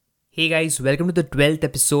Hey guys, welcome to the 12th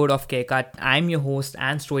episode of Kekat. I'm your host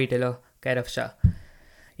and storyteller, Kairav Shah.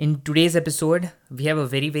 In today's episode, we have a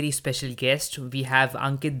very special guest. We have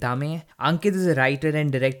Ankit Dame. Ankit is a writer and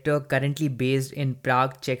director currently based in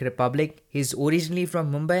Prague, Czech Republic. He's originally from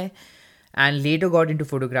Mumbai and later got into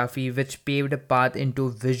photography, which paved a path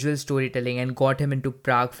into visual storytelling and got him into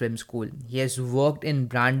Prague Film School. He has worked in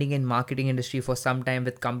branding and marketing industry for some time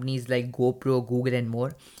with companies like GoPro, Google and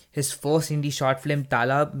more. His first indie short film,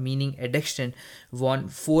 Talab, meaning addiction, won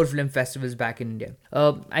 4 film festivals back in India.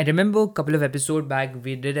 I remember a couple of episodes back,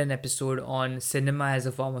 we did an episode on cinema as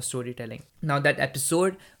a form of storytelling. Now, that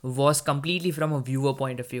episode was completely from a viewer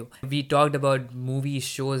point of view. We talked about movies,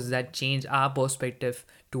 shows that change our perspective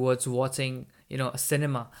towards watching,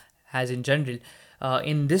 cinema as in general.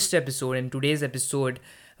 In today's episode,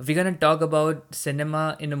 we're going to talk about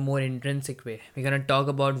cinema in a more intrinsic way. We're going to talk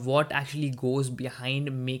about what actually goes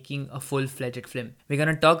behind making a full-fledged film. We're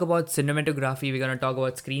going to talk about cinematography. We're going to talk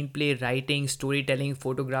about screenplay, writing, storytelling,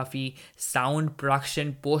 photography, sound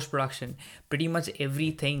production, post-production, pretty much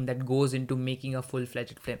everything that goes into making a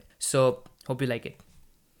full-fledged film. So, hope you like it.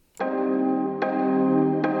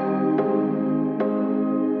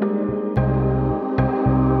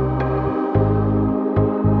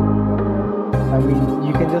 I mean,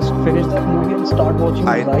 you can just finish that movie and start watching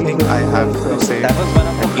I right think I before have the to credits. say That was one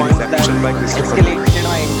of the that he points was actually that Christopher escalated Nolan.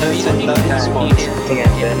 my interest in the response.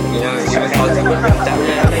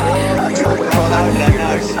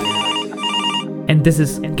 And this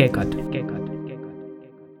is Kekat.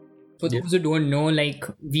 For those who don't know,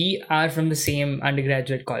 we are from the same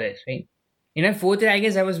undergraduate college, right? In my fourth year, I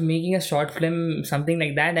guess I was making a short film, something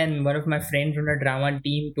like that, and one of my friends from the drama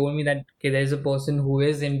team told me that okay, there's a person who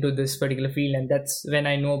is into this particular field, and that's when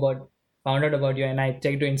I found out about you, and I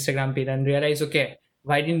checked your Instagram page and realized, okay,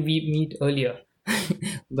 why didn't we meet earlier?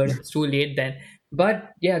 But it's too late then.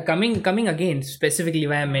 But yeah, coming again, specifically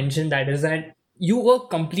why I mentioned that is that you were a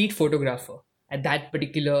complete photographer at that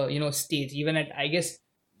particular stage. Even at, I guess,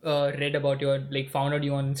 read about your, found out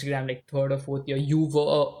you on Instagram like third or fourth year, you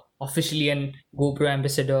were officially an GoPro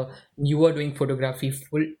ambassador. You were doing photography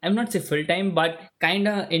full, I'm not say full time, but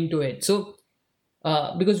kinda into it. So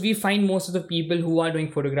because we find most of the people who are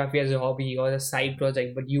doing photography as a hobby or a side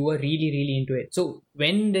project, but you were really into it. So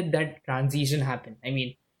when did that transition happen? I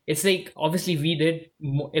mean, it's like obviously we did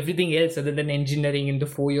everything else other than engineering in the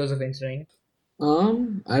 4 years of engineering.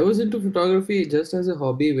 I was into photography just as a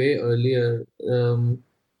hobby way earlier.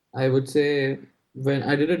 I would say when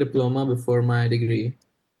I did a diploma before my degree,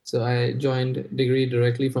 so I joined degree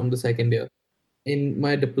directly from the second year. In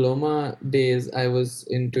my diploma days, I was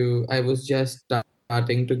just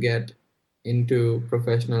starting to get into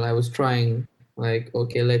professional. I was trying, like,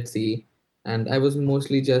 okay, let's see. And I was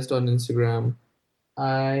mostly just on Instagram.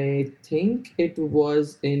 I think it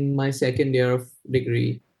was in my second year of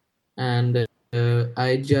degree, and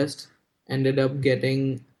I just ended up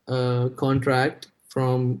getting a contract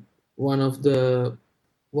from one of the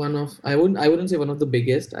one of I wouldn't say one of the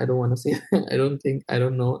biggest. I don't want to say I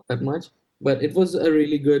don't know that much, but it was a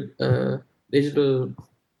really good digital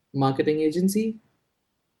marketing agency,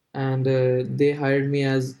 and they hired me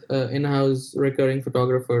as an in-house recurring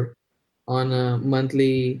photographer on a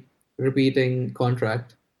monthly repeating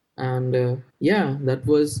contract. And yeah, that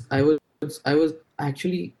was I was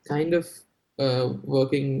actually kind of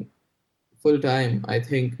working full time, I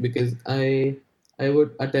think, because I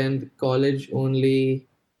would attend college only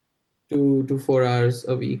 2 to 4 hours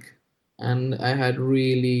a week, and I had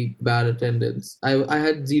really bad attendance. I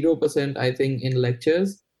had 0%, I think, in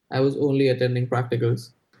lectures. I was only attending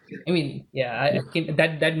practicals. I mean, yeah, I can,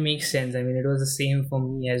 that makes sense. I mean, it was the same for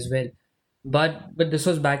me as well. But this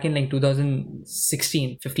was back in like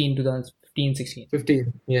 2016, 15, 2015, 16.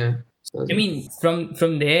 15, yeah. I mean,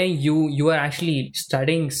 from there, you are actually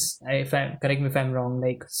studying. If I correct me if I'm wrong,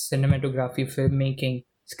 like cinematography, filmmaking,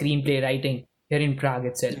 screenplay writing here in Prague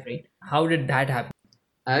itself, right? How did that happen?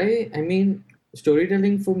 I mean,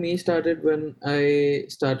 storytelling for me started when I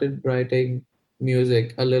started writing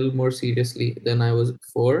music a little more seriously than I was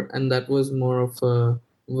before, and that was more of a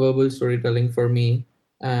verbal storytelling for me,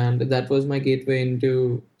 and that was my gateway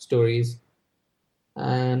into stories.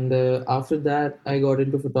 And after that, I got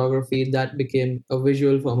into photography. That became a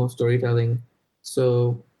visual form of storytelling.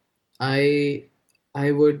 So I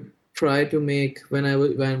I would try to make when I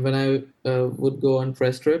would go on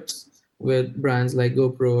press trips with brands like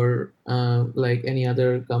GoPro or like any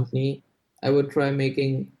other company. I would try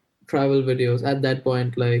making travel videos. At that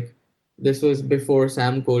point, like, this was before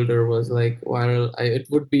Sam Colder was like viral. It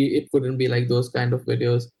wouldn't be like those kind of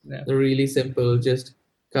videos. Yeah. They're really simple, just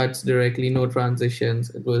cuts directly, no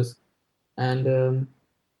transitions. It was, and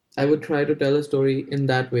I would try to tell a story in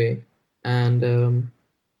that way, and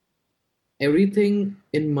everything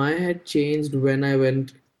in my head changed when I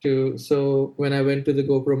went when I went to the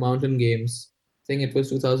GoPro Mountain Games. I think it was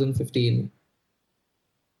 2015,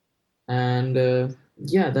 and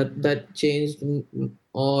yeah, that changed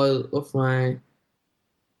all of my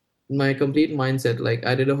complete mindset. Like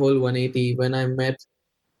I did a whole 180 when I met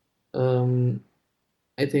um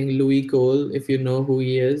I think Louis Cole, if you know who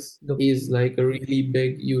he is. The, He's like a really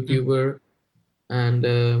big mm, YouTuber,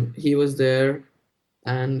 and he was there,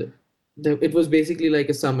 and it was basically like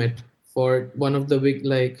a summit for one of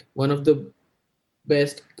the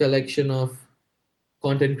best collection of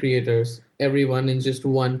content creators, everyone in just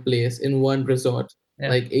one place in one resort, yeah,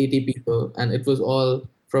 like 80 people, and it was all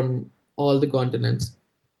from all the continents.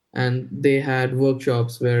 And they had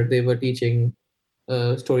workshops where they were teaching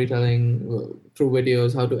storytelling through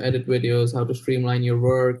videos, how to edit videos, how to streamline your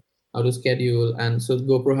work, how to schedule. And so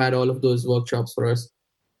GoPro had all of those workshops for us.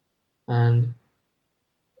 And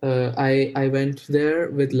I went there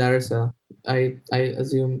with Larissa. I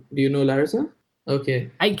assume, do you know Larissa? Okay.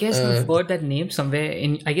 I guess I've Uh, heard that name somewhere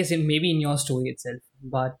in. I guess it maybe in your story itself.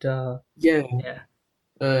 But yeah, yeah,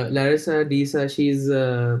 Larissa Disa,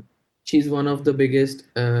 she's one of the biggest,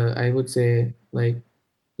 I would say, like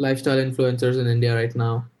lifestyle influencers in India right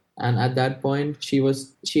now. And at that point,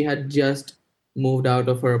 she had just moved out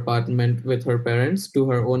of her apartment with her parents to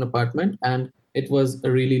her own apartment, and it was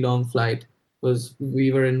a really long flight. Was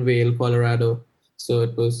We were in Vail, Colorado, so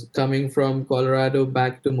it was coming from Colorado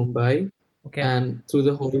back to Mumbai, okay, and through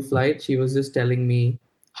the whole flight, she was just telling me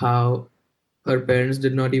how her parents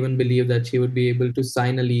did not even believe that she would be able to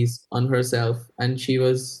sign a lease on herself, and she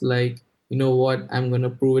was like, you know what, I'm going to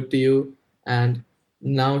prove it to you. And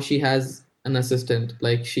now she has an assistant,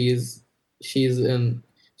 like she's in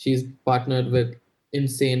she's partnered with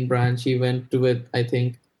insane brands. She went to with, I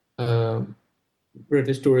think, uh,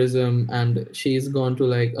 British tourism, and she's gone to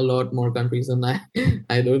like a lot more countries than I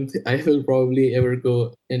I don't I will probably ever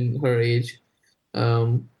go in her age.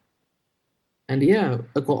 um and yeah,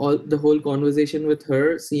 the whole conversation with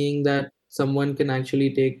her, seeing that someone can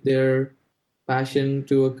actually take their passion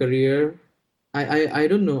to a career. I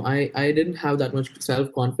don't know, I didn't have that much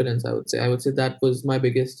self-confidence. I would say that was my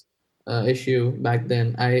biggest issue back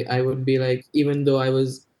then. I would be like, even though I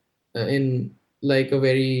was in like a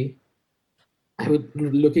very I would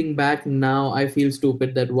looking back now, I feel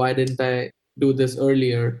stupid that why didn't I do this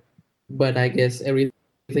earlier? But I guess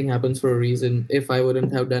everything happens for a reason. If I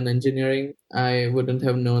wouldn't have done engineering, I wouldn't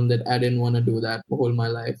have known that I didn't want to do that whole my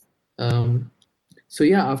life. Um, so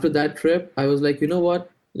yeah, after that trip, I was like, you know what?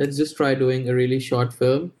 Let's just try doing a really short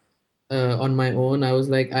film on my own. I was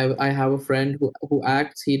like, I have a friend who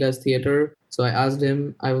acts, he does theater. So I asked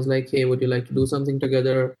him, I was like, hey, would you like to do something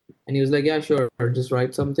together? And he was like, yeah, sure, just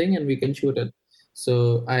write something and we can shoot it.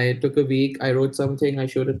 So I took a week, I wrote something, I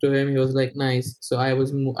showed it to him. He was like, nice. So I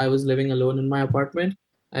was living alone in my apartment.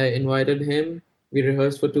 I invited him. We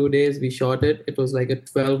rehearsed for 2 days. We shot it. It was like a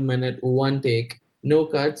 12-minute one take, no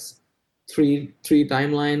cuts, three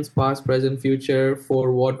timelines, past, present, future,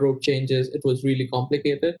 four wardrobe changes. It was really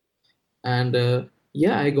complicated, and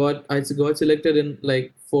yeah, I got selected in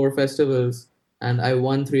like four festivals, and I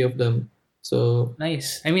won three of them. So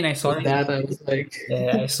nice. I mean, I saw with that. that, I was like,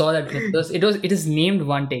 Yeah, I saw that clip. It is named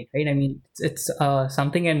One Take, right? I mean, it's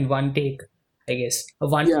something in one take, I guess. A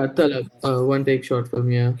one, yeah, Talab, one take short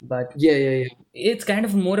film, yeah, but yeah, yeah, yeah. it's kind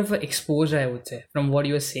of more of an exposure, I would say, from what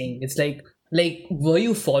you were saying. It's like were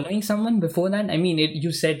you following someone before that? I mean,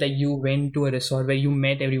 you said like you went to a resort where you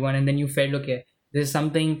met everyone, and then you felt okay, this is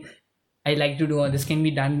something I like to do, or this can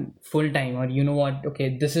be done full time, or you know what,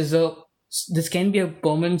 okay, this can be a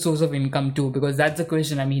permanent source of income too, because that's the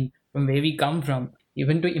question. I mean, from where we come from,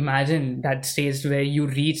 even to imagine that stage where you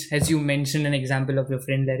reach, as you mentioned an example of your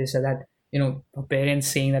friend Larissa, that her parents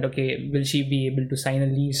saying that, okay, will she be able to sign a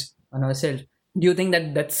lease on herself? Do you think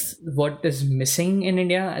that that's what is missing in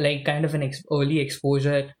India, like kind of an early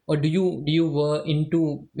exposure, or do you were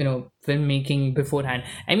into filmmaking beforehand?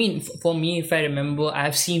 I mean, for me, if I remember,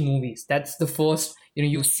 I've seen movies. That's the first,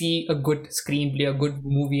 you see a good screenplay, a good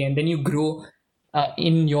movie, and then you grow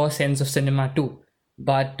in your sense of cinema too.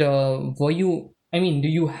 But were you? I mean, do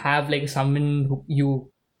you have like someone who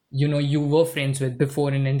you were friends with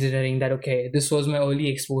before in engineering, that okay, this was my early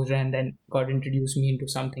exposure, and then God introduced me into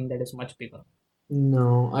something that is much bigger?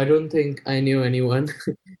 No, I don't think I knew anyone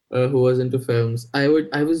who was into films. I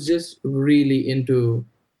was just really into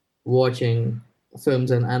watching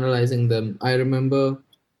films and analyzing them. I remember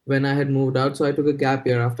when I had moved out, so I took a gap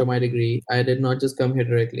year after my degree. I did not just come here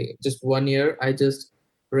directly. Just 1 year, I just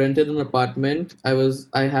rented an apartment.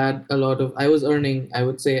 I had a lot of I was earning. I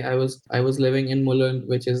would say I was living in Mulund,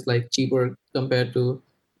 which is like cheaper compared to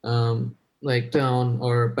like town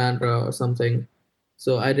or Bandra or something.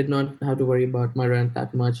 So I did not have to worry about my rent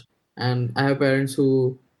that much. And I have parents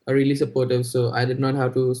who are really supportive, so I did not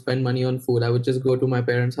have to spend money on food. I would just go to my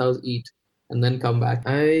parents' house, eat, and then come back.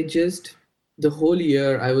 I just the whole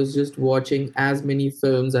year I was just watching as many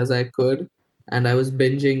films as I could, and I was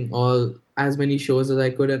binging all as many shows as I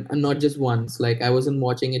could, and not just once. Like I wasn't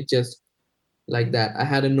watching it just like that. I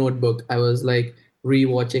had a notebook. I was like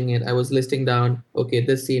rewatching it. I was listing down, okay,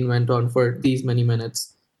 this scene went on for these many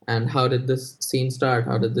minutes. And how did this scene start?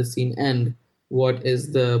 How did this scene end? What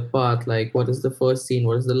is the path? Like, what is the first scene?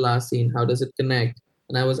 What is the last scene? How does it connect?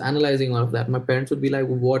 And I was analyzing all of that. My parents would be like,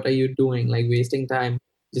 what are you doing? Like, wasting time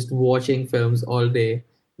just watching films all day.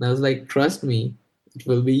 And I was like, trust me, it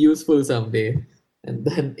will be useful someday. And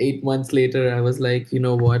then 8 months later, I was like, you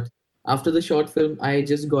know what? After the short film, I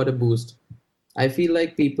just got a boost. I feel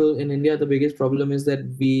like people in India, the biggest problem is that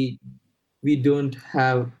we don't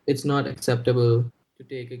have. It's not acceptable to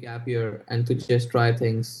take a gap year and to just try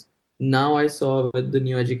things. Now I saw with the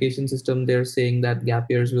new education system, they're saying that gap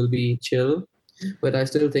years will be chill, but I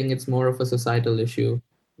still think it's more of a societal issue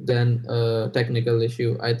than a technical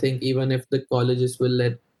issue. I think even if the colleges will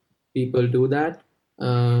let people do that,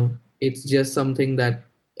 uh, it's just something that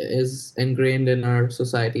is ingrained in our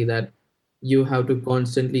society that you have to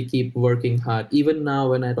constantly keep working hard. Even now,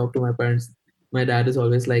 when I talk to my parents, my dad is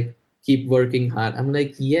always like, keep working hard. I'm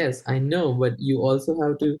like, yes, I know, but you also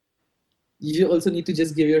need to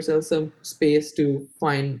just give yourself some space to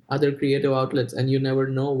find other creative outlets, and you never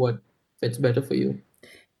know what fits better for you.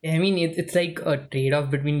 I mean, it's like a trade-off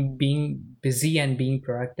between being busy and being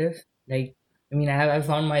productive. Like, I mean, I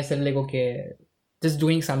found myself like, okay, just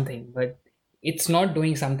doing something, but it's not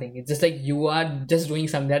doing something. It's just like you are just doing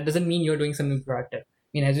something. That doesn't mean you're doing something productive. I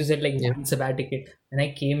mean, as you said, like Yeah. one sabbatical. When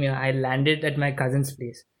I came here, I landed at my cousin's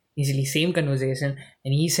place. Easily, same conversation,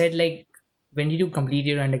 and he said like, when did you complete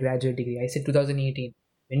your undergraduate degree? I said 2018.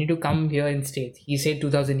 When did you come here in States? He said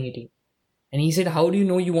 2018. And he said, how do you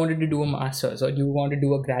know you wanted to do a master's or do you want to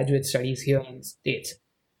do a graduate studies here in the States?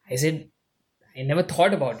 I said, I never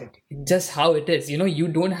thought about it. It's just how it is. You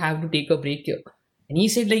don't have to take a break here. And he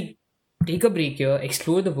said, like, take a break here,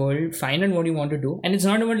 explore the world, find out what you want to do. And it's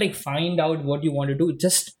not about like find out what you want to do.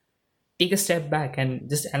 Just take a step back and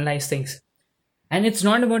just analyze things. And it's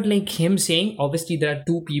not about like him saying, obviously there are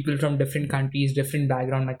two people from different countries, different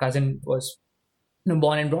background. My cousin was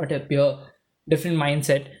born and brought up here, different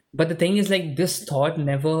mindset. But the thing is, like, this thought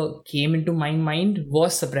never came into my mind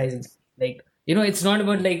was surprising. Like, it's not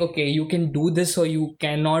about like, okay, you can do this or you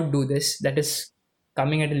cannot do this. That is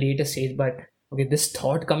coming at a later stage. But okay, this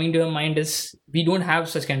thought coming to your mind is we don't have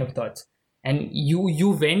such kind of thoughts. And you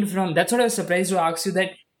went from that's what I was surprised to ask you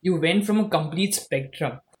that you went from a complete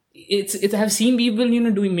spectrum. It's I've seen people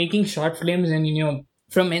doing making short films and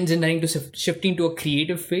from engineering to shifting to a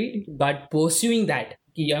creative field, but pursuing that,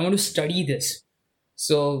 okay, I want to study this.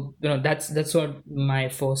 So that's what my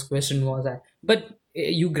first question was. But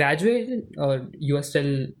you graduated or you are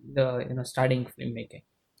still studying filmmaking?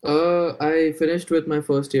 I finished with my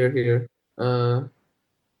first year here.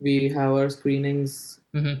 We have our screenings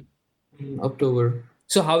Hmm. in October.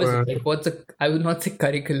 So how is For it like? What's the I would not say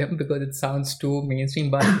curriculum because it sounds too mainstream,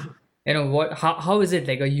 but what how is it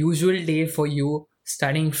like a usual day for you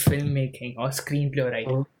studying filmmaking or screenplay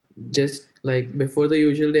writing? just like before the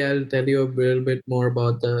usual day, I'll tell you a little bit more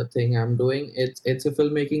about the thing I'm doing. It's a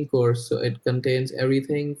filmmaking course, so it contains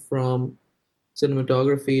everything from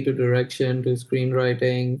cinematography to direction to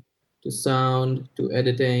screenwriting to sound to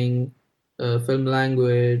editing, film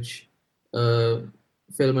language, uh,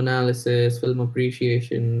 film analysis, film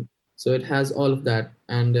appreciation. So it has all of that.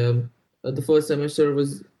 And the first semester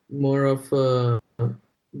was more of a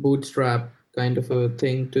bootstrap kind of a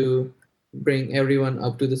thing to bring everyone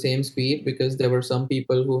up to the same speed, because there were some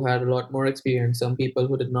people who had a lot more experience, some people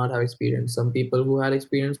who did not have experience, some people who had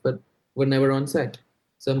experience but were never on set,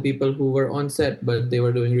 some people who were on set but they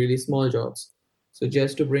were doing really small jobs. So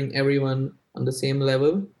just to bring everyone on the same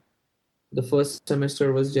level, the first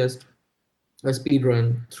semester was just a speed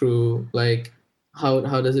run through like how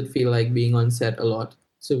does it feel like being on set a lot.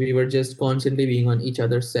 So we were just constantly being on each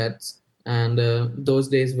other's sets, and those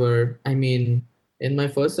days were, I mean, in my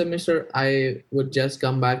first semester I would just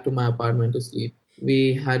come back to my apartment to sleep.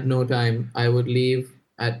 We had no time. I would leave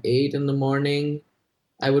at 8 in the morning.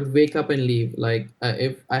 I would wake up and leave. Like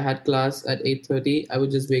if I had class at 8:30, I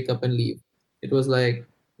would just wake up and leave. It was like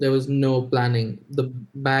there was no planning. The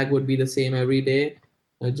bag would be the same every day.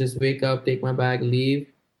 I would just wake up, take my bag, leave.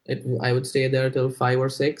 I would stay there till 5 or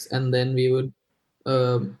 6, and then we would.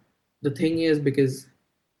 Um, the thing is, because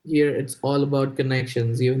here it's all about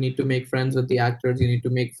connections. You need to make friends with the actors. You need to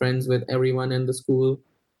make friends with everyone in the school,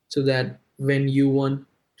 so that when you want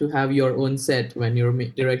to have your own set, when you're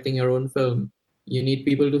directing your own film, you need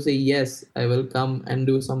people to say yes, I will come and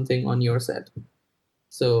do something on your set.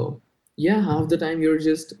 So yeah, half the time you're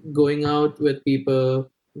just going out with people,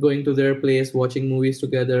 going to their place, watching movies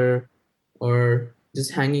together, or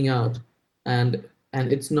just hanging out. And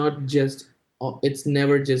it's not just it's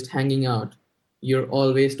never just hanging out. You're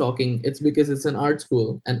always talking. It's because it's an art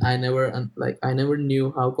school, and I never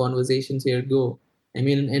knew how conversations here go. I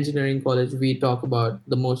mean, in engineering college, we talk about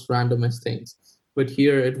the most randomest things, but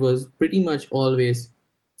here it was pretty much always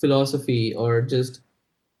philosophy or just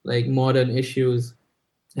like modern issues,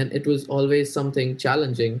 and it was always something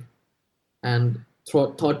challenging and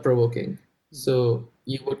thought provoking. So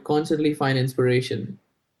you would constantly find inspiration.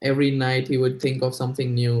 Every night you would think of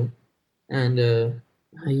something new, and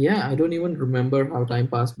yeah, I don't even remember how time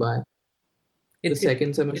passed by. The It, it,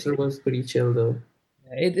 second semester was pretty chill though.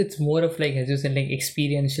 it's more of like, as you said, like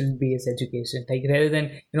experiential based education. Like rather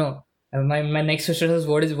than, my next question was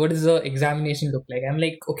what is the examination look like? I'm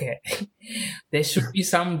like, okay, there should be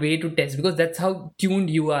some way to test, because that's how tuned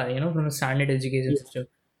you are, from a standard education system.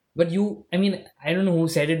 But I mean, I don't know who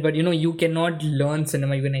said it, but you cannot learn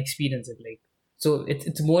cinema, you can experience it. Like, so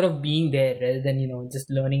it's more of being there rather than just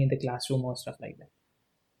learning in the classroom or stuff like that.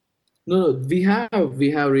 No, we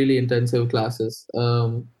have really intensive classes.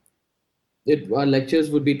 It Our lectures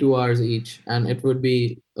would be 2 hours each, and it would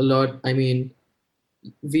be a lot. I mean,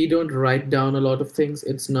 we don't write down a lot of things.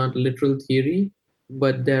 It's not literal theory,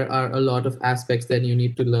 but there are a lot of aspects that you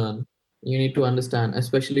need to learn. You need to understand,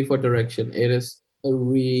 especially for direction. It is a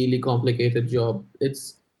really complicated job.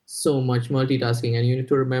 It's so much multitasking, and you need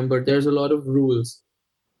to remember there's a lot of rules.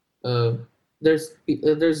 Uh, there's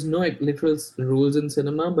no like, literal rules in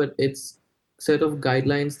cinema, but it's set of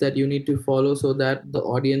guidelines that you need to follow so that the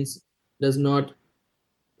audience does not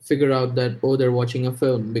figure out that, oh, they're watching a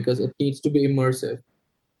film, because it needs to be immersive.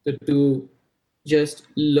 To just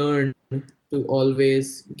learn to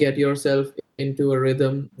always get yourself into a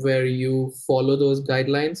rhythm where you follow those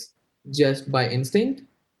guidelines just by instinct.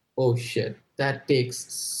 Oh shit, that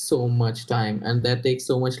takes so much time, and that takes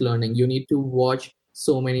so much learning. You need to watch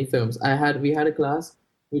so many films. We had a class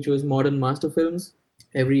which was modern master films.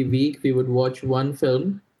 Every week we would watch one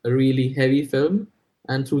film, a really heavy film,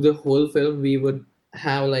 and through the whole film we would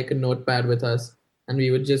have like a notepad with us, and we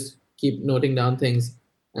would just keep noting down things.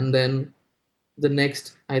 And then the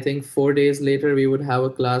next, I think 4 days later, we would have a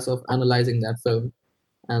class of analyzing that film,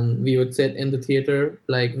 and we would sit in the theater.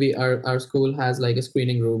 Like, our school has like a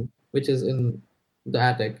screening room which is in the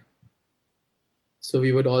attic. So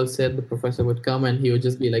we would all sit, the professor would come, and he would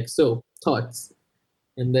just be like, so thoughts,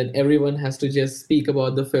 and then everyone has to just speak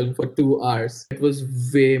about the film for 2 hours. It was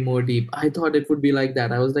way more deep. I thought it would be like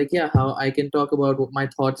that. I was like, yeah, how I can talk about my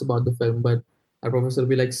thoughts about the film, but our professor would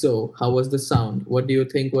be like, so how was the sound? What do you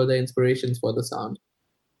think were the inspirations for the sound?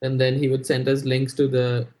 And then he would send us links to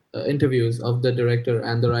the interviews of the director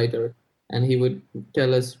and the writer, and he would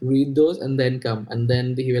tell us, read those and then come, and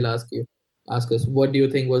then he will ask us, what do you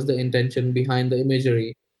think was the intention behind the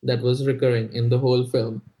imagery that was recurring in the whole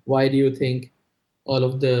film? Why do you think all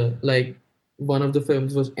of the, like, one of the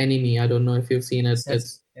films was Enemy? I don't know if you've seen it. Yes,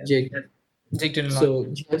 It's yes. Jake. Jake Gyllenhaal. So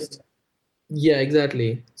just yeah,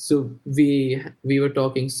 exactly. So we were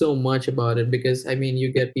talking so much about it, because I mean,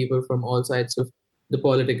 you get people from all sides of the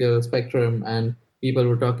political spectrum, and people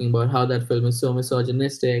were talking about how that film is so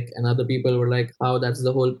misogynistic, and other people were like, how that's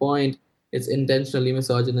the whole point. It's intentionally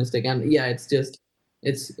misogynistic, and yeah,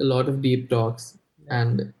 it's a lot of deep talks,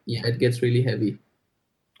 and yeah, it gets really heavy.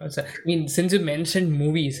 Also, I mean, since you mentioned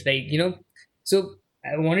movies, like, so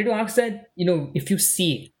I wanted to ask that, if you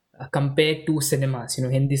see, compared to cinemas,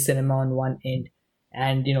 Hindi cinema on one end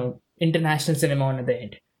and, international cinema on the other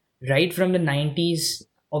end, right from the 90s,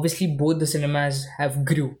 obviously both the cinemas have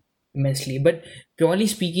grew immensely. But purely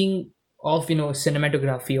speaking of,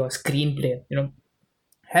 cinematography or screenplay,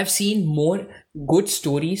 have seen more good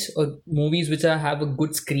stories or movies which have a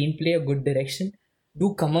good screenplay, a good direction,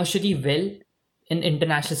 do commercially well in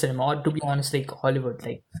international cinema, or to be honest, like Hollywood.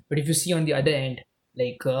 Like, but if you see on the other end,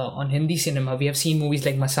 like on Hindi cinema, we have seen movies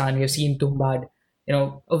like Masan, we have seen Tumbad,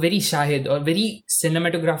 a very Shahid or very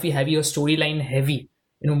cinematography heavy or storyline heavy,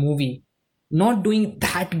 movie, not doing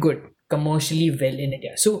that good commercially well in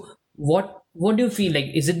India. So what do you feel like?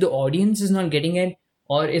 Is it the audience is not getting it,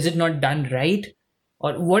 or is it not done right,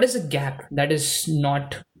 or what is the gap that is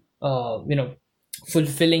not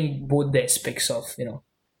fulfilling both the aspects of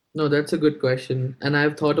No, that's a good question, and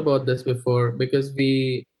I've thought about this before because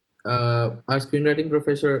our screenwriting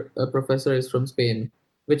professor is from Spain,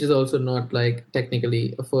 which is also not like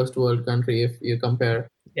technically a first world country if you compare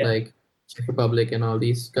Yeah. like Czech Republic and all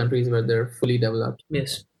these countries where they're fully developed.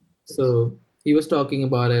 Yes. So he was talking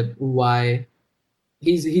about it, why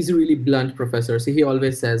he's a really blunt professor. So he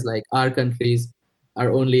always says like our countries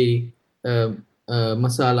are only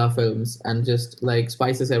masala films and just like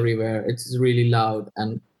spices everywhere. It's really loud,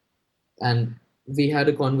 and we had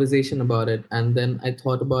a conversation about it, and then I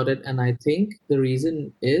thought about it, and I think the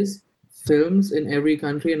reason is films in every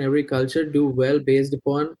country and every culture do well based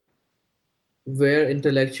upon where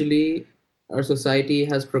intellectually our society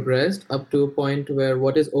has progressed up to a point where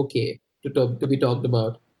what is okay to be talked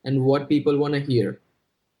about and what people want to hear.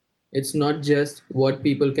 It's not just what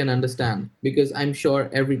people can understand, because I'm sure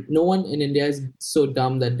every no one in India is so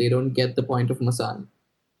dumb that they don't get the point of Masan.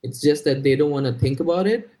 It's just that they don't want to think about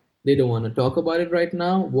it. They don't want to talk about it right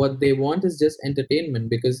now. What they want is just entertainment,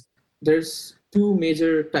 because there's two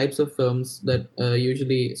major types of films that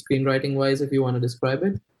usually screenwriting wise, if you want to describe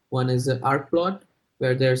it. One is an arc plot,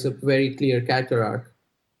 where there's a very clear character arc.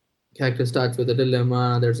 Character starts with a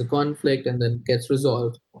dilemma, there's a conflict, and then gets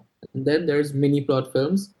resolved. And then there's mini plot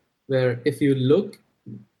films, where if you look,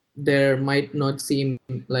 there might not seem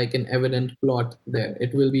like an evident plot there.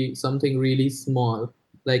 It will be something really small.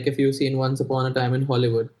 Like if you've seen Once Upon a Time in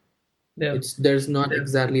Hollywood, Yeah. it's there's not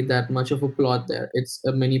exactly that much of a plot there. It's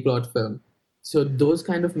a mini plot film. So those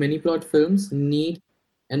kind of mini plot films need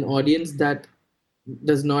an audience that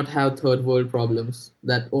does not have third world problems,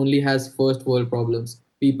 that only has first world problems.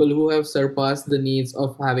 People who have surpassed the needs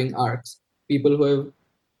of having arcs, people who have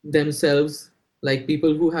themselves, like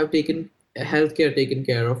people who have taken healthcare taken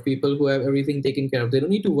care of, people who have everything taken care of. They don't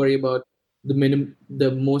need to worry about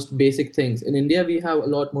the most basic things. In India, we have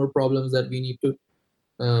a lot more problems that we need to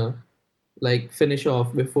uh, like finish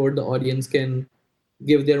off before the audience can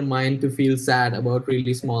give their mind to feel sad about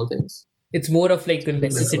really small things. It's more of like a I think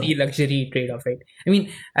that's why. necessity luxury trade-off, right? I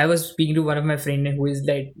mean, I was speaking to one of my friend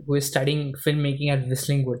who is studying filmmaking at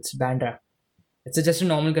Whistling Woods, Bandra. It's just a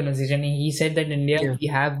normal conversation. He said that in India Yeah, we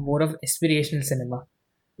have more of aspirational cinema.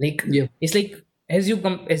 Like yeah, it's like as you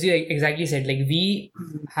exactly said, like we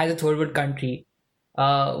as a third world country,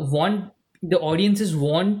 want the audiences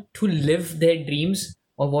want to live their dreams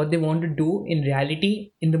or what they want to do in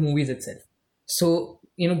reality in the movies itself. So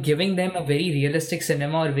giving them a very realistic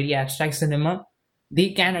cinema or very abstract cinema, they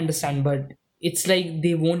can understand, but it's like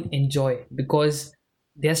they won't enjoy because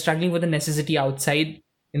they're struggling with the necessity outside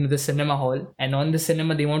in the cinema hall, and on the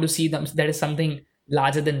cinema they want to see them that is something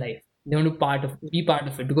larger than life. They want to be part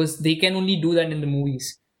of it because they can only do that in the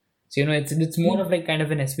movies. So it's more of like kind of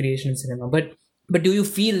an aspirational cinema. But do you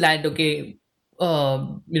feel that okay,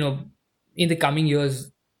 in the coming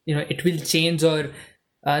years, it will change or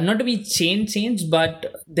not to be change,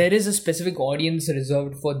 but there is a specific audience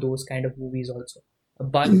reserved for those kind of movies also.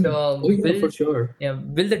 But oh yeah, for sure.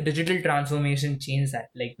 will the digital transformation change that?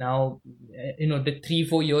 Like now, the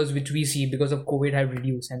 3-4 years which we see because of COVID have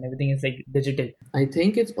reduced and everything is like digital. I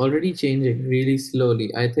think it's already changing really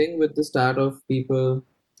slowly. I think with the start of people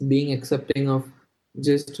being accepting of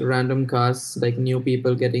just random casts, like new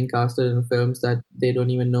people getting casted in films that they don't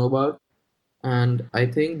even know about. And I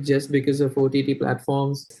think just because of OTT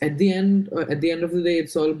platforms, at the end of the day,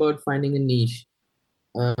 it's all about finding a niche.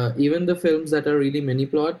 Even the films that are really mini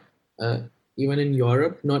plot, even in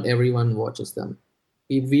Europe, not everyone watches them.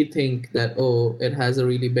 We think that, oh, it has a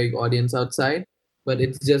really big audience outside, but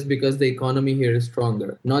it's just because the economy here is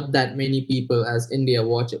stronger. Not that many people as India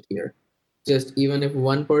watch it here. Just even if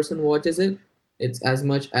one person watches it, it's as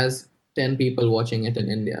much as 10 people watching it in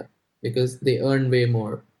India, because they earn way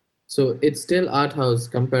more. So it's still art house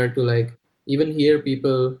compared to like, even here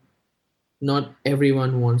people, not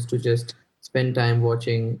everyone wants to just spend time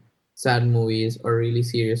watching sad movies or really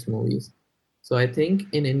serious movies. So I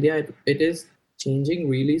think in India it is changing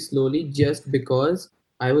really slowly, just because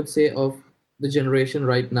I would say of the generation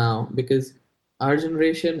right now, because our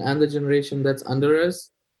generation and the generation that's under us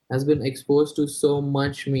has been exposed to so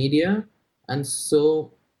much media, and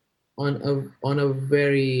so on a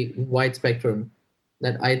very wide spectrum,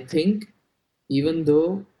 that I think even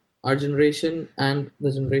though our generation and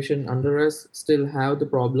the generation under us still have the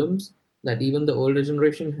problems that even the older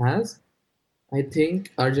generation has, I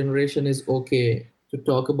think our generation is okay to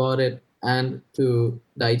talk about it and to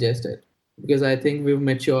digest it, because I think we've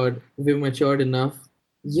matured enough.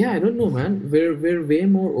 Yeah, I don't know, man. We're way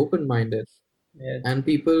more open minded, Yeah, and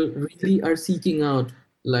people really are seeking out,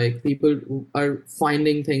 like people are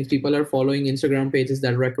finding things. People are following Instagram pages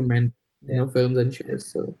that recommend yeah. films and shows.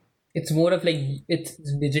 So it's more of like it's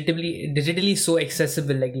digitally so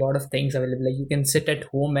accessible, like a lot of things available, like you can sit at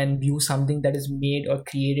home and view something that is made or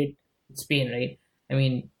created in Spain, right? I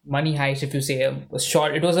mean, Money Heist, if you say was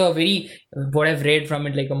short, it was a very, what I've read from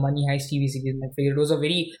it, like a Money Heist TV series, like it was a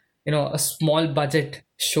very, a small budget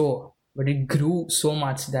show, but it grew so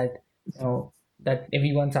much that, that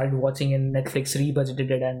everyone started watching, and Netflix rebudgeted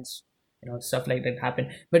it, and stuff like that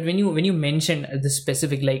happened. But when you mention the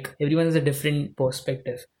specific, like everyone has a different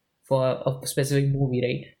perspective for a specific movie,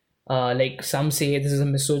 right? Like some say this is a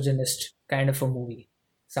misogynist kind of a movie.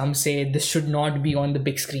 Some say this should not be on the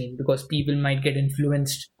big screen because people might get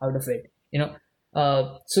influenced out of it.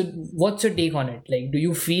 So what's your take on it? Like, do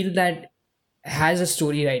you feel that as a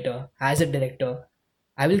story writer, as a director,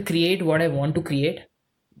 I will create what I want to create,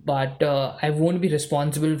 but I won't be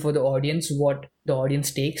responsible for the audience, what the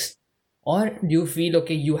audience takes? Or do you feel,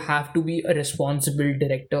 okay, you have to be a responsible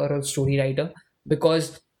director or story writer?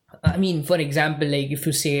 Because, I mean, for example, like if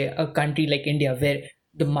you say a country like India, where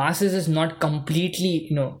the masses is not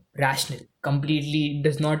completely, rational, completely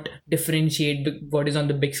does not differentiate what is on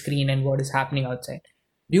the big screen and what is happening outside.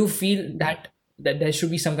 Do you feel that there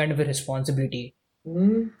should be some kind of a responsibility?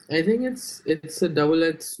 I think it's a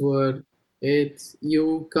double-edged sword. It's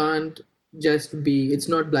you can't just be. It's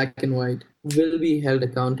not black and white. Will be held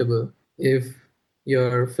accountable if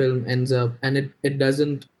your film ends up, and it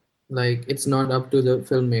doesn't, like, it's not up to the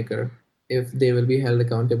filmmaker if they will be held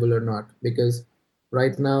accountable or not, because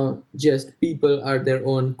right now just people are their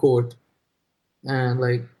own court, and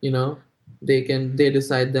like they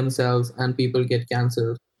decide themselves and people get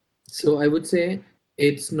cancelled. So I would say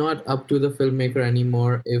it's not up to the filmmaker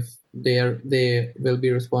anymore if they will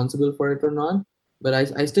be responsible for it or not. But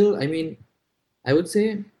I still, I mean, I would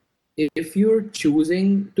say if you're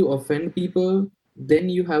choosing to offend people, then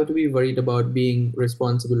you have to be worried about being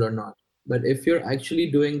responsible or not. But if you're actually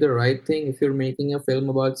doing the right thing, if you're making a film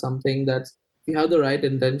about something that's, if you have the right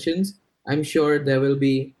intentions, I'm sure there will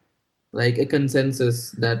be like a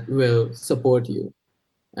consensus that will support you.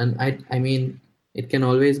 And I mean, it can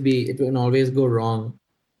always go wrong.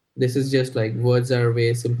 This is just like words are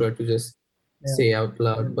way simpler to just Yeah. say out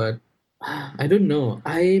loud, but I don't know.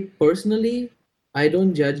 I personally, I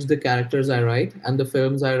don't judge the characters I write and the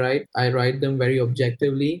films I write. I write them very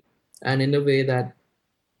objectively and in a way that,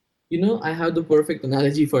 I have the perfect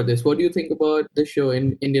analogy for this. What do you think about the show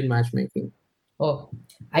in Indian matchmaking? Oh,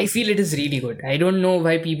 I feel it is really good. I don't know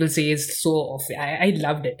why people say it's so off. I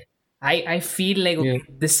loved it. I feel like, Yeah. okay,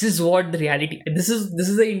 this is what the reality. This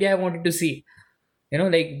is the India I wanted to see.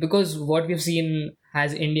 Like, because what we've seen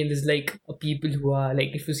as Indians is like people who are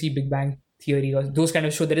like, if you see Big Bang Theory or those kind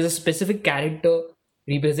of show, there is a specific character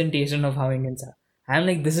representation of how Indians are. I'm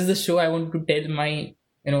like, this is the show I want to tell my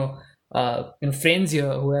friends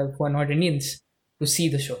here who are not Indians to see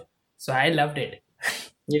the show. So I loved it.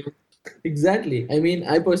 Yeah, exactly. I mean,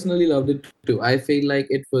 I personally loved it too. I feel like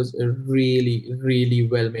it was a really, really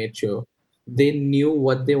well made show. They knew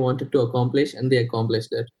what they wanted to accomplish and they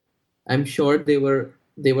accomplished it. I'm sure they were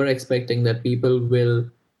expecting that people will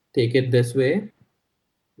take it this way.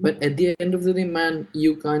 But at the end of the day, man,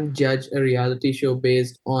 you can't judge a reality show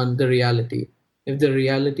based on the reality. If the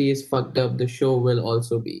reality is fucked up, the show will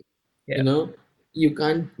also be. You Yeah. know, you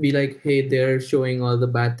can't be like, hey, they're showing all the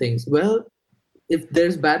bad things. Well, if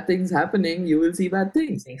there's bad things happening, you will see bad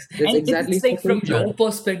things. Things. That's And exactly it's how like, from films are. your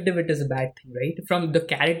perspective, it is a bad thing, right? From the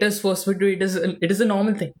character's perspective, it is a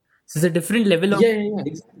normal thing. So it's a different level of, Yeah,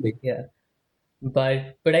 exactly. yeah.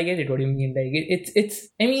 But I get it. What you mean? Like it's.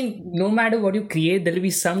 I mean, no matter what you create, there will be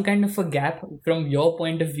some kind of a gap from your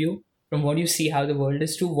point of view, from what you see how the world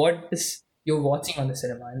is, to what is you're watching on the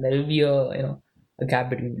cinema, and there will be a gap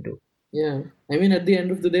between the two. Yeah. I mean, at the end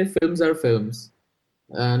of the day, films are films.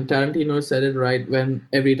 And Tarantino said it right when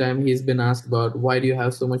every time he's been asked about why do you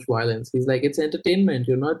have so much violence, he's like, it's entertainment.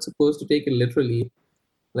 You're not supposed to take it literally.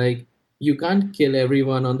 Like, you can't kill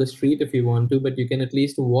everyone on the street if you want to, but you can at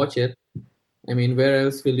least watch it. I mean, where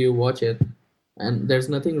else will you watch it? And there's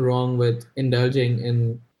nothing wrong with indulging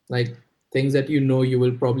in like things that you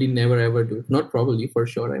will probably never ever do. Not probably, for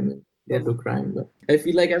sure. I mean, don't do crime, but I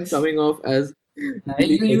feel like I'm coming off as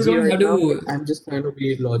really You edgy don't right have now, to. but I'm just trying to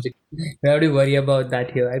be logical. You don't have to worry about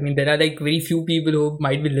that here. I mean, there are like very few people who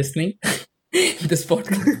might be listening this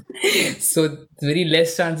podcast, so very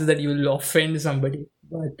less chances that you will offend somebody.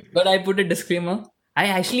 But I put a disclaimer. I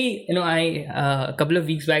actually, a couple of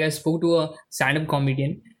weeks back, I spoke to a stand-up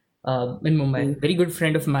comedian in Mumbai. Very good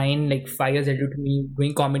friend of mine, like 5 years older to me,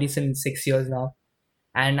 doing comedy since 6 years now.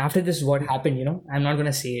 And after this, what happened? I'm not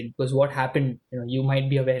gonna say it, because what happened, you might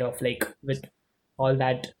be aware of, like with all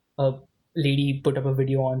that. Lady put up a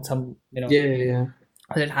video on some, Yeah.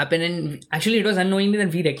 that happened, and actually it was unknowingly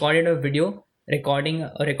that we recorded a video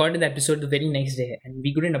recorded the episode the very next day, and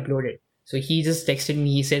we couldn't upload it. So he just texted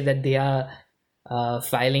me. He said that they are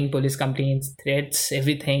filing police complaints, threats,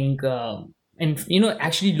 everything, and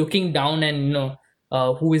actually looking down and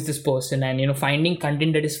who is this person, and finding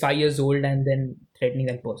content that is 5 years old and then threatening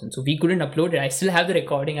that person. So we couldn't upload it. I still have the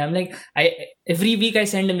recording. I'm like, I every week I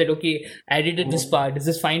send him that, okay, I edited this part. Is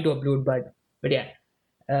this fine to upload? But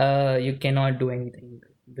yeah, you cannot do anything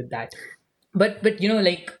with that. But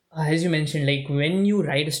like as you mentioned, like when you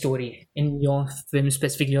write a story in your film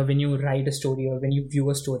specifically, or when you write a story, or when you view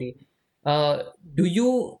a story, uh do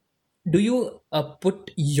you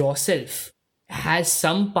put yourself as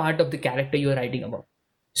some part of the character you're writing about?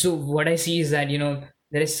 So what I see is that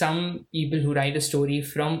there is some people who write a story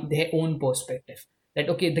from their own perspective, that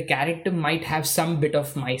okay, the character might have some bit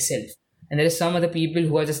of myself, and there is some other people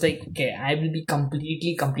who are just like, okay, I will be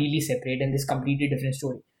completely separate in this completely different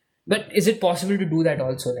story. But is it possible to do that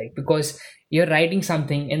also, like, because you're writing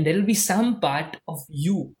something and there will be some part of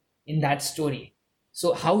you in that story?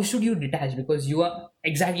 So how should you detach? Because you are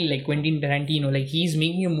exactly like Quentin Tarantino, like he's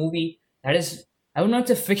making a movie that is, I would not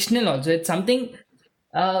say fictional also, it's something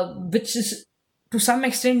which is to some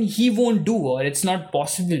extent he won't do, or it's not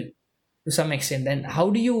possible to some extent. Then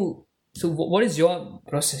how do you, so what is your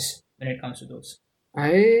process when it comes to those?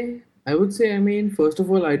 I would say, I mean, first of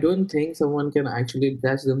all, I don't think someone can actually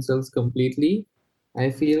detach themselves completely. I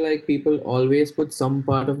feel like people always put some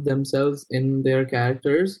part of themselves in their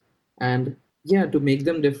characters, and yeah, to make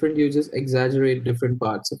them different, you just exaggerate different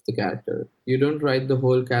parts of the character. You don't write the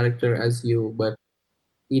whole character as you, but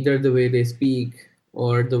either the way they speak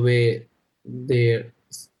or the way they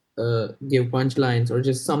give punchlines or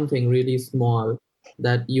just something really small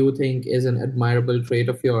that you think is an admirable trait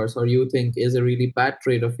of yours or you think is a really bad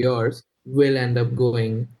trait of yours will end up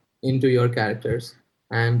going into your characters.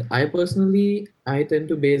 And I personally, I tend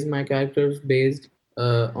to base my characters based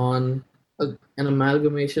on an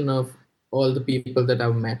amalgamation of all the people that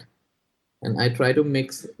I've met, and I try to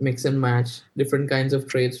mix and match different kinds of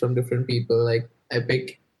traits from different people. Like I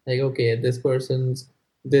pick, like, okay, this person's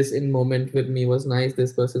this in moment with me was nice,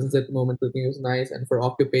 this person's that moment with me was nice. And for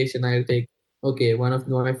occupation, I'll take, okay, one of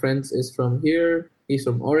my friends is from here, he's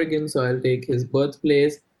from Oregon, so I'll take his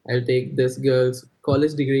birthplace, I'll take this girl's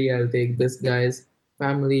college degree, I'll take this guy's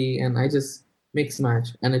family, and I just mix match,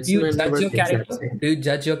 and Do it's you judge never your the exact character? same. Do you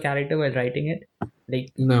judge your character while writing it?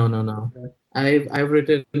 Like, No, no, no. I've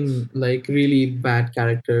written like really bad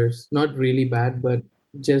characters. Not really bad, but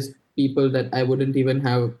just people that I wouldn't even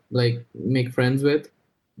have like make friends with.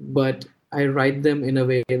 But I write them in a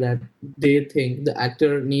way that they think the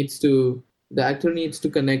actor needs to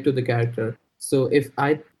connect to the character. So if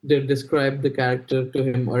I describe the character to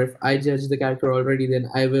him, or if I judge the character already, then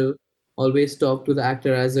I will always talk to the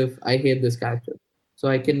actor as if I hate this character. So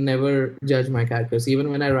I can never judge my characters. Even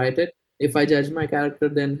when I write it, if I judge my character,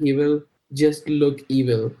 then he will just look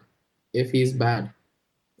evil if he's bad,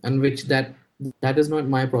 and which that is not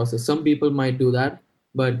my process. Some people might do that,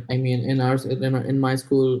 but I mean, in my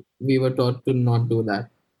school, we were taught to not do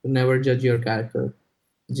that, to never judge your character,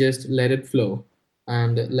 just let it flow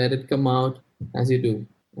and let it come out as you do.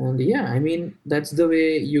 And yeah, I mean, that's the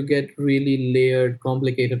way you get really layered,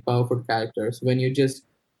 complicated, powerful characters, when you just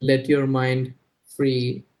let your mind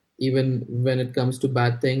free, even when it comes to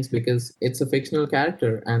bad things, because it's a fictional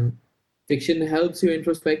character and fiction helps you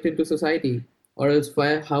introspect into society. Or else,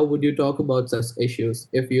 how would you talk about such issues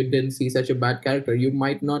if you didn't see such a bad character? You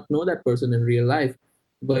might not know that person in real life,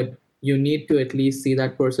 but you need to at least see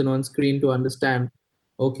that person on screen to understand,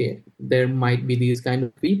 okay, there might be these kind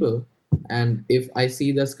of people. And if I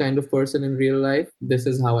see this kind of person in real life, this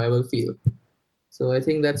is how I will feel. So I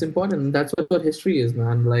think that's important. That's what history is,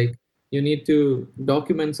 man. Like, you need to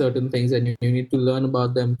document certain things, and you need to learn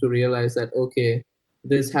about them to realize that, okay,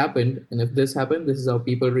 this happened. And if this happened, this is how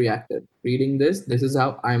people reacted. Reading this is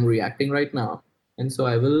how I'm reacting right now. And so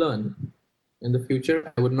I will learn. In the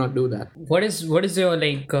future, I would not do that. what is your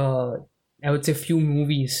like? I would say few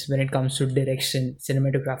movies when it comes to direction,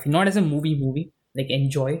 cinematography. Not as a movie, like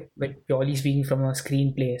enjoy, but purely speaking from a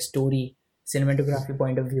screenplay, story, cinematography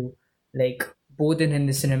point of view, like both in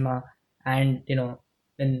Hindi cinema and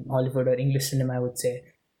in Hollywood or English cinema. I would say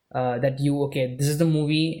that you, okay, this is the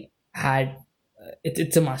movie had.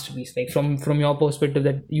 It's a masterpiece, like from your perspective,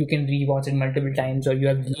 that you can rewatch it multiple times, or you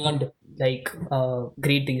have learned like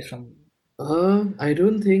great things from. I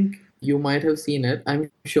don't think you might have seen it. I'm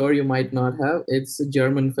sure you might not have. It's a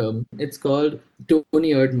German film. It's called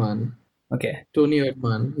Tony Erdmann. Okay. Tony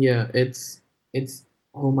Erdmann. Yeah, it's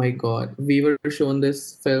oh my God. We were shown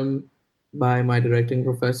this film by my directing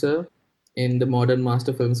professor, in the Modern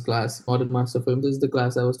Master Films class. Modern Master Films is the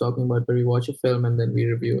class I was talking about, where we watch a film and then we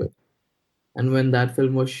review it. And when that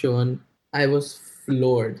film was shown, I was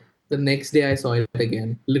floored. The next day I saw it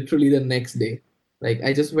again. Literally the next day. Like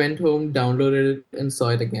I just went home, downloaded it, and saw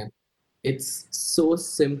it again. It's so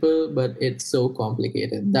simple, but it's so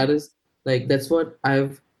complicated. That's what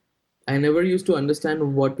I never used to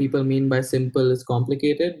understand what people mean by simple is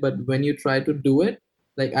complicated, but when you try to do it,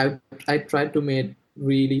 like I tried to make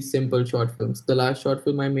really simple short films. The last short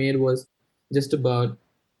film I made was just about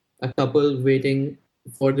a couple waiting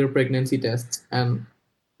for their pregnancy tests, and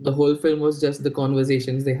the whole film was just the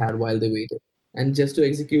conversations they had while they waited. And just to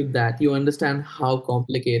execute that, you understand how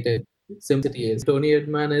complicated simplicity is. Tony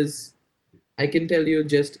Erdmann is, I can tell you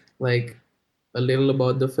just like a little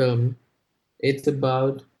about the film. It's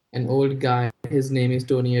about an old guy. His name is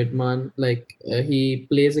Tony Erdmann. He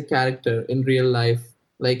plays a character in real life.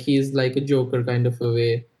 Like he's like a Joker kind of a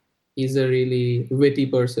way. He's a really witty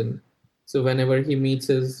person. So whenever he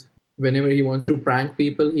wants to prank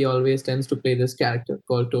people, he always tends to play this character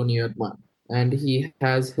called Tony Erdmann. And he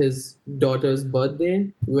has his daughter's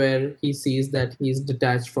birthday where he sees that he's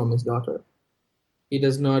detached from his daughter. He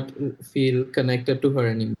does not feel connected to her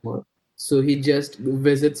anymore. So he just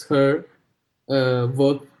visits her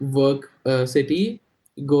work city,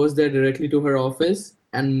 goes there directly to her office,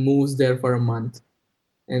 and moves there for a month.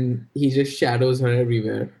 And he just shadows her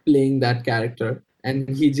everywhere, playing that character. And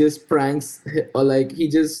he just pranks, or like he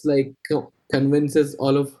just like convinces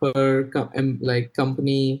all of her like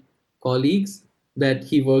company colleagues that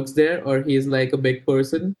he works there or he's like a big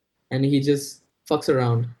person, and he just fucks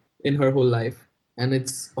around in her whole life. And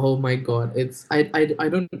it's, oh my god, it's I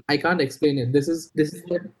can't explain it. This is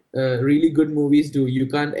what really good movies do. You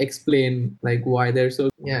can't explain like why they're so,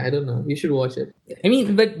 yeah, I don't know, you should watch it. I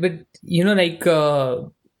mean, but you know, like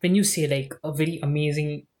when you say like a very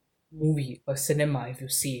amazing movie or cinema, if you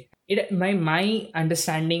see it, my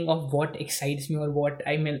understanding of what excites me or what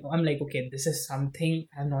I'm like, okay, this is something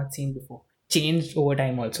I've not seen before. Changed over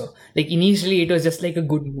time also. Like initially, it was just like a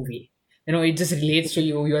good movie. You know, it just relates to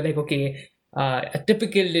you. You're like, okay, a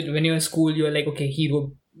typical when you're in school, you're like, okay,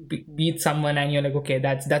 hero beats someone, and you're like, okay,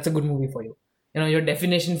 that's a good movie for you. You know, your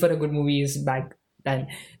definition for a good movie is back then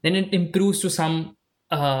it improves to some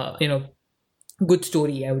good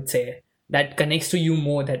story, I would say, that connects to you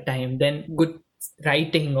more that time, then good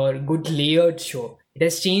writing or good layered show. It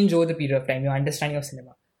has changed over the period of time, your understanding of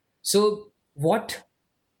cinema. So what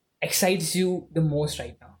excites you the most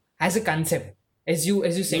right now as a concept, as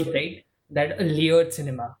you said, right, that a layered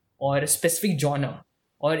cinema or a specific genre,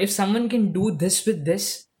 or if someone can do this with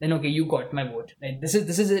this, then okay, you got my vote. Like, this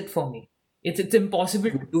is it for me. It's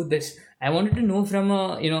impossible to do this. I wanted to know from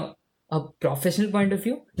a professional point of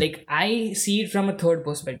view. Like, I see it from a third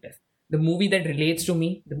perspective. The movie that relates to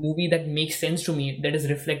me, the movie that makes sense to me, that is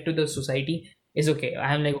reflective to the society, is okay.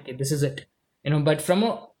 I'm like, okay, this is it. But from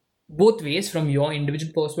a both ways, from your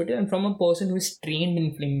individual perspective and from a person who is trained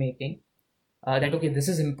in filmmaking, that okay, this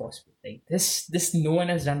is impossible. Like this no one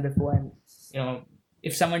has done before, and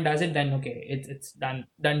if someone does it, then okay, it's done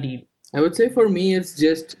deal. I would say for me, it's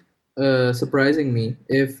just surprising me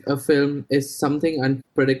if a film is something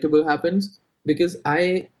unpredictable happens, because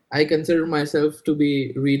I consider myself to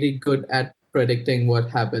be really good at predicting what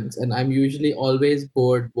happens, and I'm usually always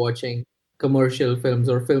bored watching commercial films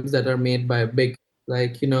or films that are made by big,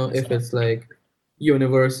 like if it's like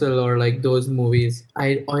Universal or like those movies.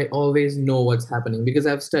 I always know what's happening because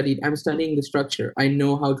I'm studying the structure. I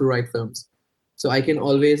know how to write films. So I can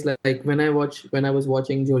always like when I was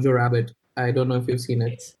watching Jojo Rabbit, I don't know if you've seen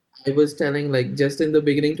it. I was telling, like, just in the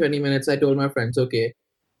beginning 20 minutes, I told my friends, okay,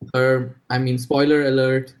 spoiler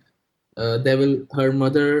alert, her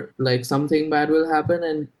mother, like, something bad will happen,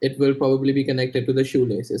 and it will probably be connected to the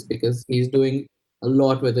shoelaces because he's doing a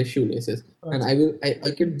lot with the shoelaces. And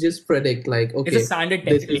I can just predict, like, okay, it's a standard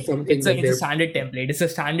this template. is something It's that a standard template. It's a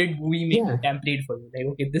standard movie making template for you. Like,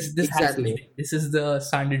 okay, this Exactly. has this is the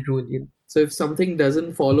standard rule. So if something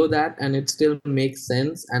doesn't follow that and it still makes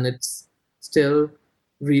sense and it's still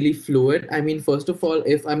really fluid, I mean, first of all,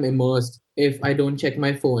 if I'm immersed, if I don't check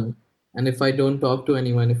my phone, and if I don't talk to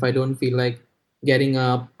anyone, if I don't feel like getting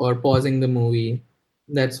up or pausing the movie,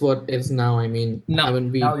 that's what is now. I mean, Now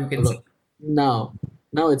you can see. Now,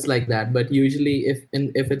 it's like that. But usually, if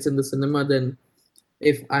it's in the cinema, then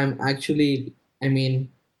if I'm actually, I mean,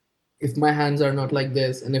 if my hands are not like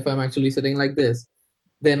this, and if I'm actually sitting like this,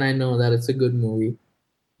 then I know that it's a good movie.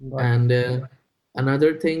 And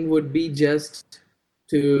another thing would be just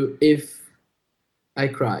to, if I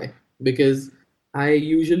cry, because I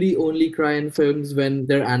usually only cry in films when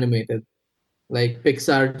they're animated. Like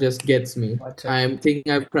Pixar just gets me. Gotcha. I'm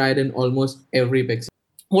thinking I've cried in almost every Pixar.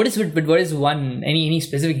 What is one any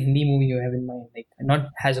specific Hindi movie you have in mind? Like not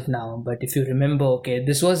as of now, but if you remember, okay,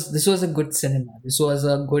 this was a good cinema. This was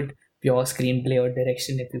a good pure screenplay or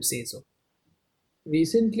direction, if you say so.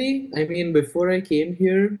 Recently, I mean, before I came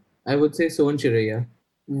here, I would say Son Chiraiya,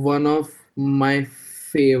 one of my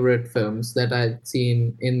favorite films that I'd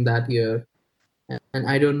seen in that year. And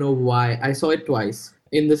I don't know why. I saw it twice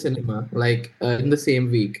in the cinema, like in the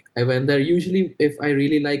same week. I went there. Usually, if I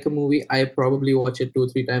really like a movie, I probably watch it 2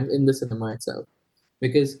 3 times in the cinema itself,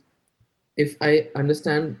 because if I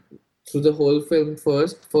understand through the whole film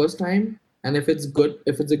first time, and if it's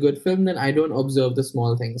a good film, then I don't observe the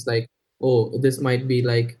small things like, oh, this might be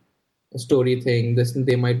like a story thing. This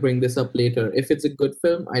they might bring this up later. If it's a good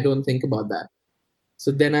film, I don't think about that. So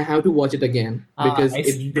then I have to watch it again because I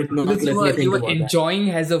see. it did not Because let me you think were about that. enjoying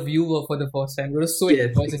as a viewer for the first time. You were so Yes,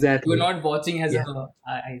 enjoying. exactly. You were not watching as Yeah.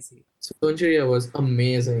 I see. Soncheria was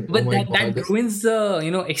amazing. But Oh my that god. ruins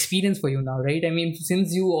the experience for you now, right? I mean,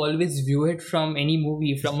 since you always view it from any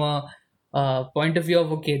movie from a point of view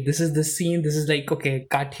of, okay, this is the scene, this is like, okay,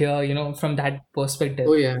 cut here, from that perspective.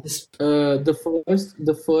 Oh yeah. Just-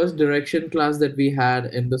 The first direction class that we had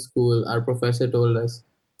in the school, our professor told us,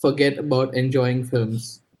 forget about enjoying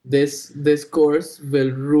films. This course will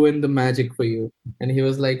ruin the magic for you. And he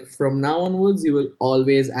was like, from now onwards, you will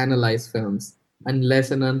always analyze films unless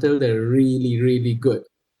and until they're really, really good.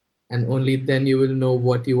 And only then you will know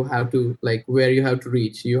what you have to like, where you have to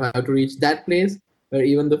reach. You have to reach that place where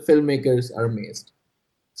even the filmmakers are amazed.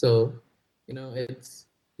 So, it's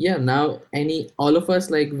yeah, now any all of us,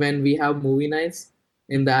 like when we have movie nights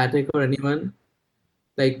in the attic or anyone,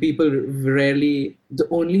 like people rarely, the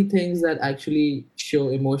only things that actually show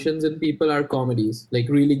emotions in people are comedies, like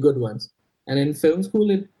really good ones. And in film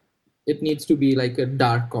school, it needs to be like a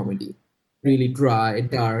dark comedy, really dry,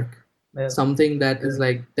 dark, Yeah. something that is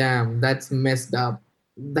like, damn, that's messed up.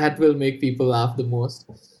 That will make people laugh the most.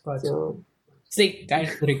 Gotcha. So It's like kind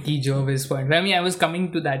of Ricky Gervais point. I mean, I was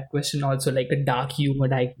coming to that question also, like a dark humor,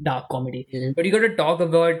 dark comedy. yeah. But you got to talk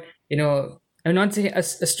about, I'm not saying a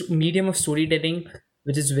medium of storytelling,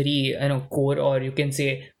 which is very, core, or you can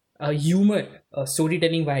say humor,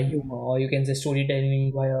 storytelling via humor, or you can say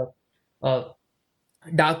storytelling via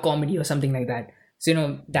dark comedy or something like that.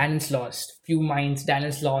 So, Daniel's Lost, Few Minds,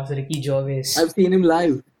 Daniel's Lost, Ricky Gervais. I've seen him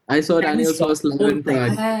live. I saw Daniel Sloss live in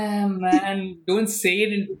Prague. Damn, man. Don't say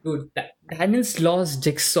it in dude. Daniel's Lost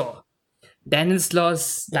Jigsaw. Daniel's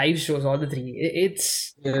Lost live shows, all the three.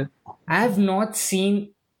 It's Yeah. I have not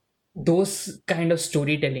seen those kind of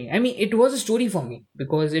storytelling. I mean, it was a story for me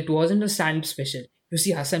because it wasn't a stand special. You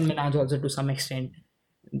see Hassan Minaj also to some extent.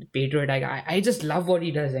 Patriot, I just love what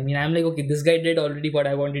he does. I mean, I'm like, okay, this guy did already what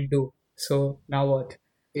I wanted to do. So now what?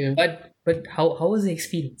 Yeah. But how was the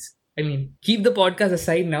experience? I mean, keep the podcast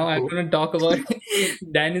aside now. I'm going to talk about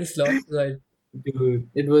Daniel's Lost. Dude,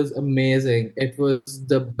 it was amazing. It was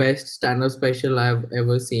the best stand-up special I've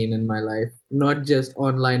ever seen in my life. Not just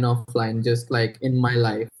online, offline, just like in my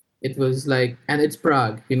life. It was like, and it's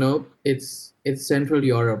Prague, it's Central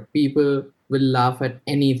Europe. People will laugh at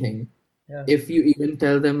anything. Yeah. If you even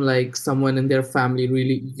tell them like someone in their family,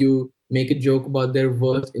 really, you make a joke about their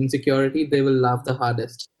worst insecurity, they will laugh the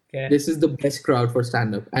hardest. Okay. This is the best crowd for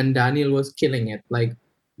stand-up, and Daniel was killing it. Like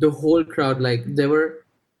the whole crowd, like there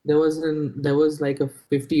was like a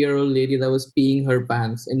 50-year-old lady that was peeing her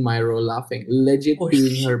pants in my row laughing, legit Oh,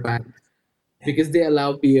 peeing shit. her pants, because they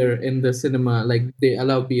allow beer in the cinema, like they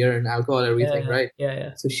allow beer and alcohol, everything, right?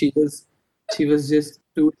 Yeah. So she was just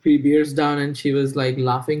 2 3 beers down, and she was like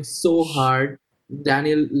laughing so hard.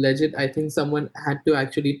 Daniel, legit, I think someone had to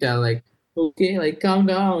actually tell, like, okay, like calm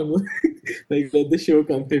down, like let the show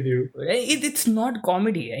continue. It's not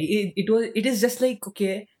comedy. It is just like,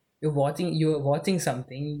 okay, you're watching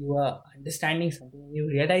something, you are understanding something, you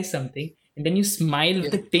realize something, and then you smile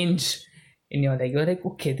with a tinge in your like, you're like,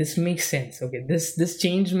 okay, this makes sense. Okay, this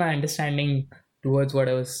changed my understanding towards what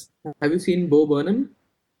I was. Have you seen Bo Burnham?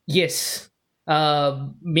 Yes.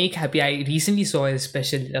 Make Happy. I recently saw a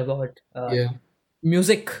special about Yeah.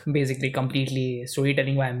 music, basically completely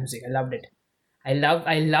storytelling via music. I loved it.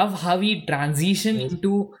 I love how he transitioned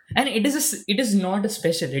into, and it is not a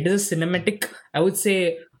special, it is a cinematic, I would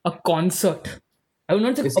say a concert. I would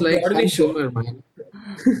not say It's a like Broadway Hans show. Zimmer, man.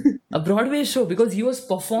 A Broadway show, because he was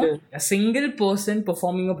a single person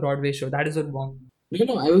performing a Broadway show. That is what wrong.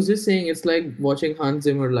 No, I was just saying it's like watching Hans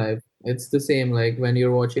Zimmer live. It's the same, like when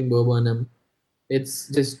you're watching Bo Burnham. It's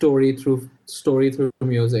just story through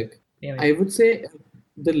music. Yeah, I would say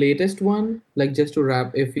the latest one, like just to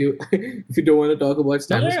wrap, if you if you don't want to talk about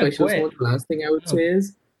stand-up no, specials go ahead. more, the last thing I would say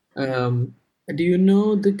is Do you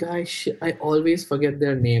know the guy? I always forget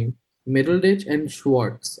their name. Middleditch and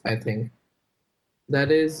Schwartz, I think.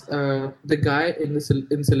 That is the guy in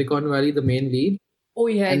in Silicon Valley, the main lead, Oh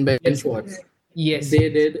yeah, and Ben yes, Schwartz. yes, They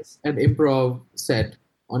yes. did an improv set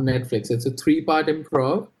on Netflix. It's a three-part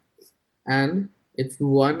improv, and it's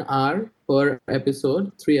 1 hour per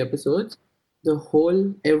episode, 3 episodes.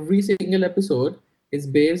 Every single episode is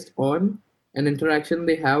based on an interaction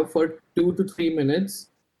they have for 2 to 3 minutes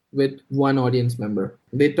with one audience member.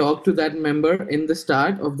 They talk to that member in the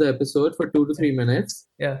start of the episode for 2 to 3 minutes,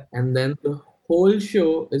 Yeah. and then the whole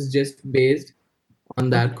show is just based on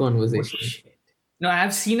that Oh conversation. shit. No,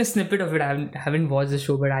 I've seen a snippet of it. I haven't watched the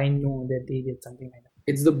show, but I know that they did something like that.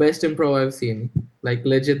 It's the best improv I've seen. Like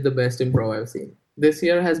legit the best improv I've seen. This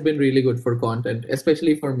year has been really good for content,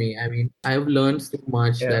 especially for me. I mean, I've learned so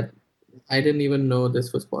much Yeah. that I didn't even know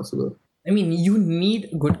this was possible. I mean, you need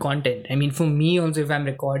good content. I mean, for me also, if I'm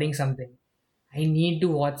recording something, I need to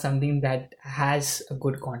watch something that has a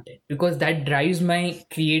good content because that drives my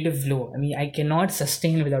creative flow. I mean, I cannot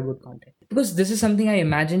sustain without good content because this is something I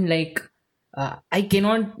imagine like I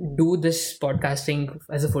cannot do this podcasting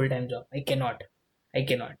as a full-time job. I cannot.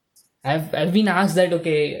 I've been asked that,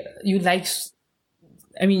 okay, you like,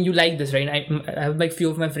 I mean, you like this, right? I have like few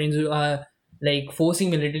of my friends who are like forcing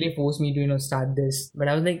me, literally force me to, start this. But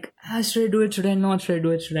I was like, should I do it? Should I not? Should I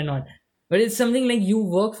do it? Should I not? But it's something like you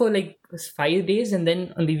work for like 5 days and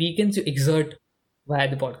then on the weekends you exert via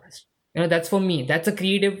the podcast. That's for me. That's a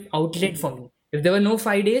creative outlet for me. If there were no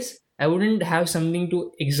 5 days, I wouldn't have something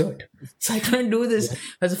to exert. So I can't do this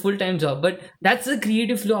as a full-time job. But that's a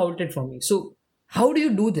creative flow outlet for me. So how do you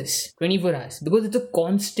do this 24 hours? Because it's a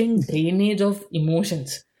constant drainage of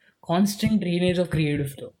emotions, constant drainage of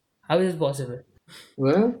creative flow. How is it possible?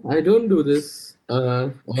 Well, I don't do this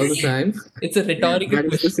all the time. It's a rhetorical That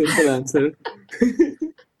is the question. simple answer.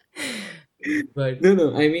 But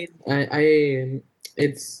No. I mean,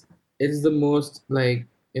 it's the most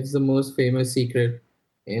it's the most famous secret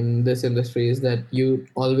in this industry is that you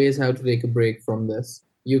always have to take a break from this.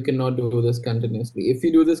 You cannot do this continuously. If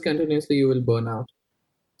you do this continuously, you will burn out.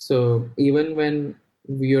 So even when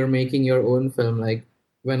you're making your own film, like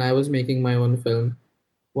when I was making my own film,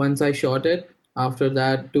 once I shot it, after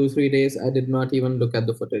that 2 3 days, I did not even look at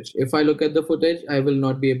the footage. If I look at the footage, I will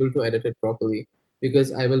not be able to edit it properly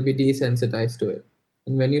because I will be desensitized to it.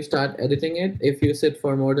 And when you start editing it, if you sit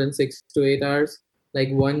for more than 6 to 8 hours, like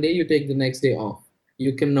one day you take the next day off,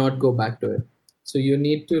 you cannot go back to it. So you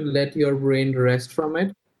need to let your brain rest from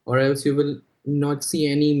it, or else you will not see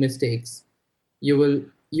any mistakes. You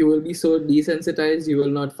will be so desensitized, you will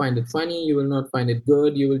not find it funny, you will not find it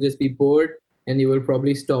good, you will just be bored, and you will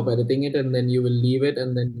probably stop editing it, and then you will leave it,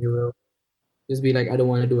 and then you will just be like, I don't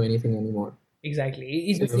want to do anything anymore. exactly,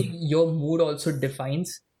 it's just So like your mood also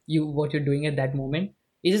defines you what you're doing at that moment.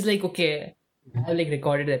 It's just like, okay, I have like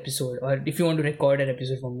recorded an episode, or if you want to record an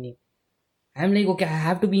episode for me, I'm like, okay, I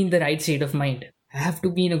have to be in the right state of mind. I have to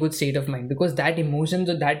be in a good state of mind because that emotions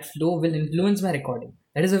or that flow will influence my recording.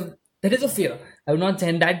 That is a fear. I would not say,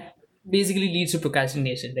 and that basically leads to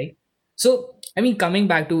procrastination, right? So, I mean, coming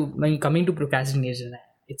to procrastination,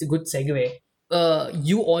 it's a good segue.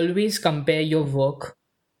 You always compare your work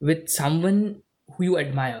with someone who you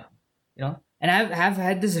admire, And I've have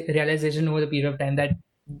had this realization over the period of time that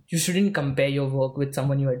you shouldn't compare your work with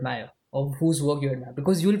someone you admire or whose work you admire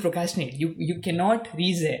because you will procrastinate. You cannot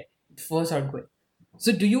reach there first outgoing.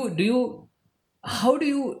 So how do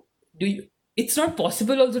you it's not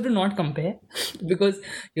possible also to not compare because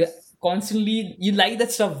you constantly you like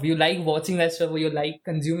that stuff, you like watching that stuff, or you like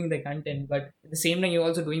consuming the content, but at the same time you're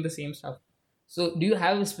also doing the same stuff. So do you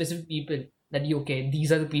have specific people that you, okay,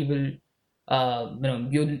 these are the people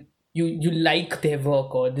you like their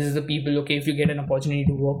work, or this is the people, okay, if you get an opportunity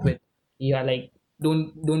to work with, you are like,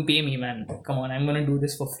 don't pay me, man, come on, I'm gonna do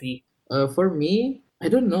this for free. for me, I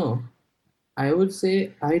don't know. I would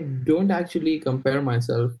say I don't actually compare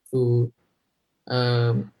myself to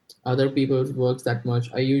other people's works that much.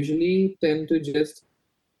 I usually tend to just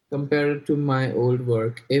compare it to my old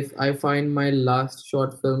work. If I find my last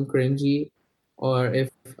short film cringy, or if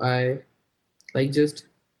I like just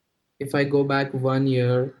if I go back 1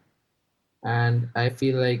 year and I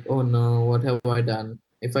feel like, oh no, what have I done?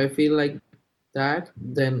 If I feel like that,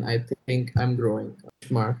 then I think I'm growing.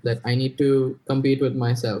 Mark that I need to compete with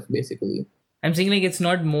myself, basically. I'm saying like it's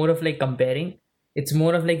not more of like comparing, it's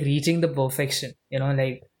more of like reaching the perfection,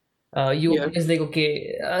 like you Yeah. always like,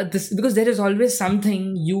 okay, this, because there is always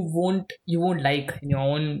something you won't like in your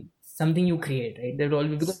own something you create, right? There will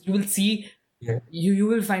always, because you will see, Yeah. you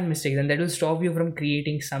will find mistakes, and that will stop you from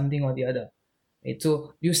creating something or the other. Right?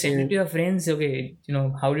 So you send Yeah. it to your friends, okay,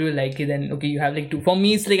 how do you like it? Then okay, you have like two. For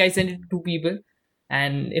me, it's like I send it to two people,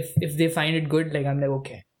 and if they find it good, like I'm like,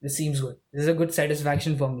 okay, this seems good. This is a good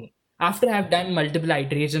satisfaction for me. After I've done multiple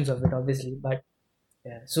iterations of it, obviously, but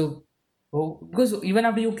yeah. So, because even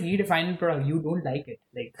after you create a final product, you don't like it.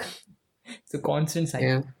 Like it's a constant cycle.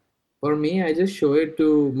 Yeah. For me, I just show it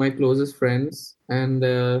to my closest friends, and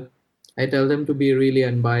I tell them to be really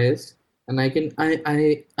unbiased. And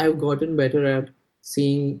I've gotten better at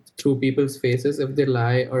seeing through people's faces if they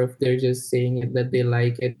lie or if they're just saying it that they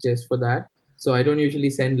like it just for that. So I don't usually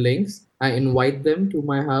send links. I invite them to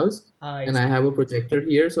my house, I and I have a projector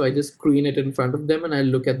here, so I just screen it in front of them, and I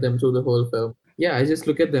look at them through the whole film. Yeah, I just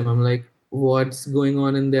look at them. I'm like, what's going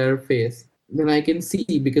on in their face? Then I can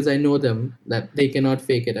see because I know them that they cannot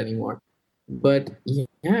fake it anymore. But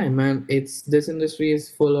yeah, man, it's this industry is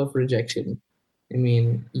full of rejection. I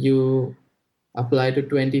mean, you apply to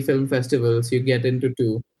 20 film festivals, you get into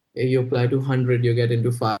two. If you apply to 100, you get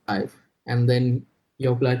into five. And then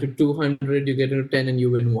you apply to 200, you get into 10 and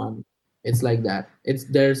you win one. It's like that.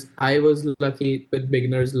 I was lucky with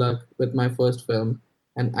beginner's luck with my first film,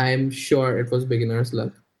 and I'm sure it was beginner's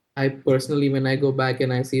luck. I personally, when I go back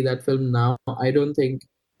and I see that film now, I don't think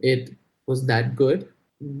it was that good,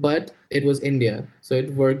 but it was India. So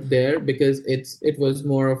it worked there because it was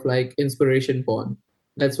more of like inspiration porn.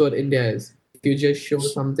 That's what India is. If you just show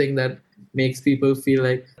something that makes people feel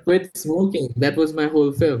like quit smoking, that was my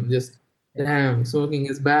whole film. Just damn, smoking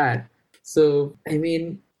is bad. So I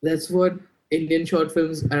mean, that's what Indian short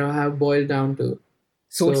films have boiled down to.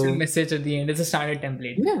 social So message at the end. It's a standard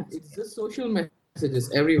template. yeah, it's just social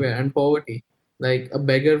messages everywhere and poverty. Like a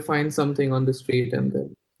beggar finds something on the street and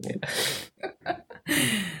then Yeah.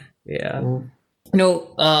 yeah.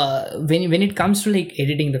 When it comes to like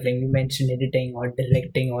editing the film, you mentioned editing or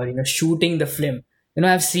directing or shooting the film.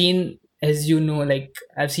 I've seen, as like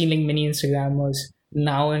I've seen like many Instagrammers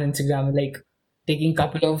now on Instagram like taking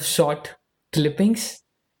couple of short clippings,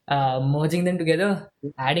 merging them together,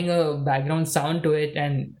 adding a background sound to it,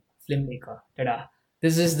 and filmmaker. Ta-da.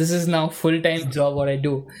 This is now full time job what I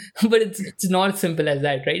do, but it's not simple as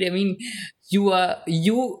that, right? I mean,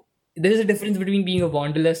 you there is a difference between being a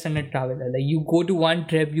wanderlust and a traveler. Like you go to one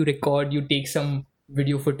trip, you record, you take some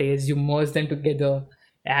video footage, you merge them together,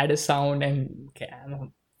 add a sound, and okay,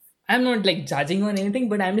 I'm not like judging on anything,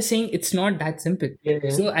 but I'm just saying it's not that simple. Yeah, yeah.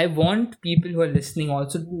 So I want people who are listening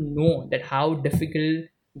also to know that how difficult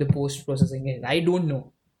the post processing is. I don't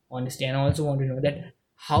know, honestly, and I also want to know that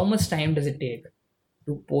how much time does it take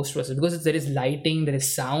to post process, because there is lighting, there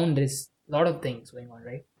is sound, there is a lot of things going on,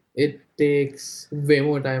 right? It takes way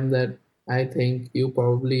more time that I think you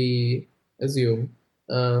probably assume.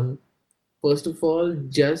 Um, First of all,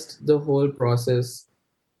 just the whole process.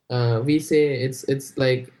 We say it's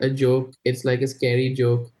like a joke. It's like a scary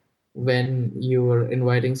joke when you're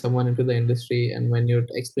inviting someone into the industry and when you're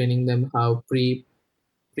explaining them how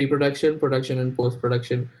pre-production, production, and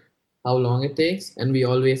post-production, how long it takes. And we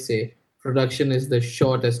always say production is the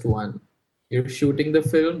shortest one. You're shooting the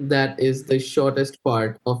film, that is the shortest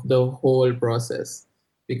part of the whole process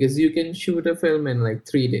because you can shoot a film in like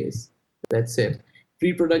 3 days. That's it.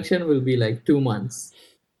 Pre-production will be like 2 months,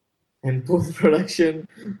 and post-production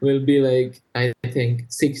will be like I think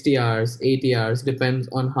 60 hours, 80 hours, depends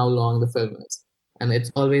on how long the film is. And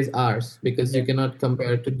it's always hours because you Yeah, cannot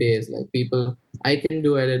compare it to days. Like people, I can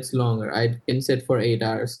do edits longer. I can sit for 8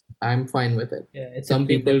 hours. I'm fine with it. yeah, it's a Some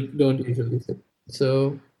great people difference. don't usually sit.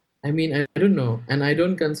 So I mean, I don't know, and I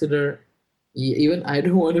don't consider even I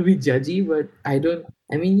don't want to be judgy, but I don't.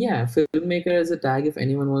 I mean, yeah, filmmaker is a tag. If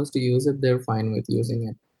anyone wants to use it, they're fine with using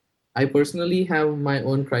it. I personally have my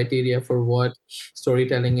own criteria for what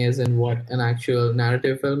storytelling is and what an actual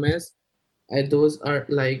narrative film is. And those are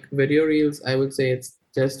like video reels. I would say it's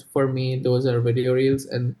just for me, those are video reels.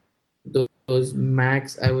 And those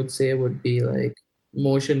max, I would say, would be like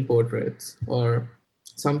motion portraits or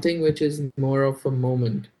something which is more of a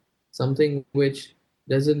moment, something which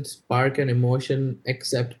doesn't spark an emotion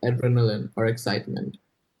except adrenaline or excitement.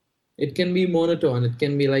 It can be monotone. It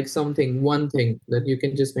can be like something, one thing that you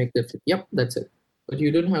can just make that, yep, that's it. But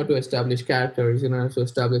you don't have to establish characters. You don't have to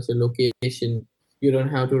establish a location. You don't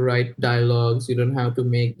have to write dialogues. You don't have to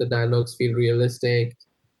make the dialogues feel realistic.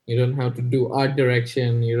 You don't have to do art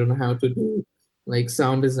direction. You don't have to do like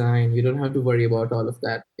sound design. You don't have to worry about all of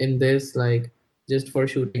that. In this, like, just for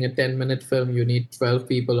shooting a 10-minute film, you need 12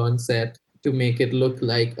 people on set to make it look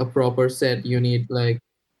like a proper set. You need like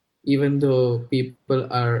even though people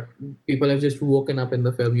have just woken up in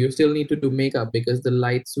the film, you still need to do makeup because the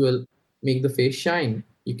lights will make the face shine.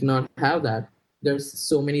 You cannot have that. there's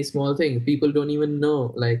so many small things people don't even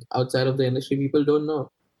know. Like outside of the industry, people don't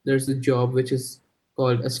know there's a job which is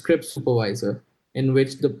called a script supervisor, in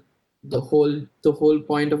which the whole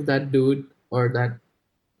point of that dude or that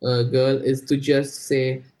girl is to just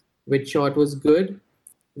say which shot was good,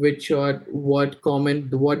 which shot, what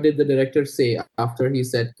comment, what did the director say after he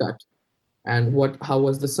said cut, and how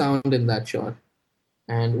was the sound in that shot,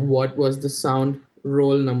 and what was the sound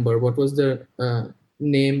roll number, what was the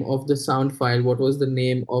name of the sound file, what was the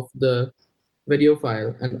name of the video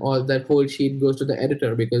file, and all that whole sheet goes to the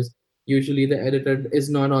editor because usually the editor is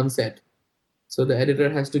not on set. So the editor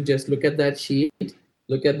has to just look at that sheet,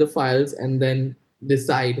 look at the files, and then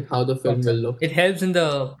decide how the film will look. It helps in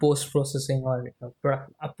the post processing or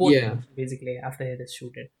post Yeah. basically after it is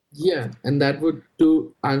shooted. Yeah, and that would,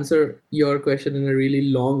 to answer your question in a really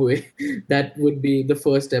long way, that would be the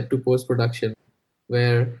first step to post production,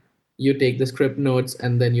 where you take the script notes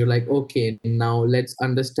and then you're like, okay, now let's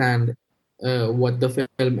understand what the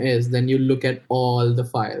film is. Then you look at all the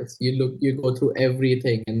files, you go through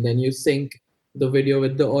everything, and then you sync the video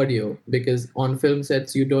with the audio, because on film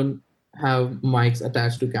sets you don't have mics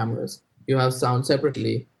attached to cameras. You have sound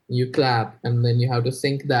separately. You clap, and then you have to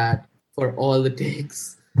sync that for all the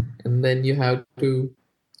takes, and then you have to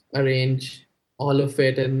arrange all of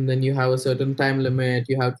it, and then you have a certain time limit.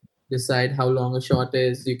 You have to decide how long a shot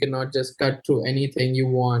is. You cannot just cut through anything you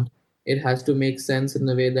want. It has to make sense in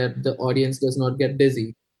a way that the audience does not get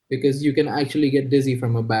dizzy, because you can actually get dizzy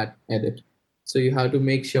from a bad edit. So you have to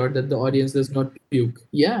make sure that the audience does not puke.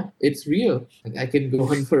 Yeah, it's real. Like, I can go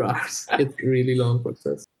on for hours. It's a really long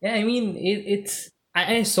process. Yeah, I mean it's.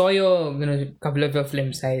 I saw your couple of your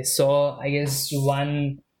films. I saw, I guess,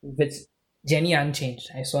 one with Jenny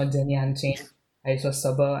Unchanged. I saw Jenny Unchanged. I saw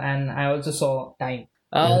Sabr, and I also saw Time.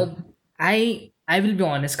 I will be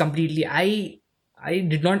honest completely. I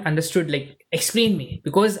did not understood, like, explain me,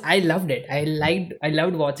 because I loved it. I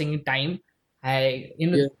loved watching Time.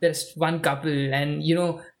 Yeah. There's one couple, and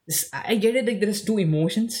I get it, like there's two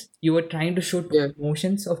emotions. You were trying to show two Yeah.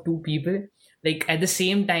 emotions of two people, like at the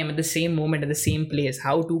same time, at the same moment, at the same place.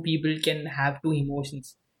 How two people can have two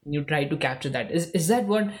emotions, and you try to capture that. Is that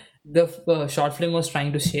what the short film was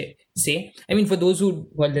trying to say? I mean, for those who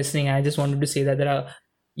were listening, I just wanted to say that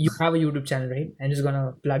you have a YouTube channel, right? I'm just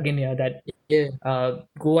gonna plug in here that Yeah.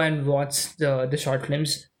 go and watch the short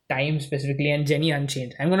films, Time specifically, and Jenny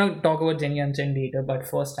Unchained. I'm gonna talk about Jenny Unchained later, but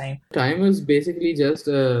first Time. Time was basically just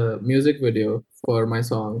a music video for my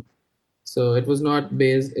song. So it was not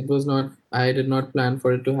based, I did not plan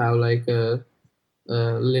for it to have like a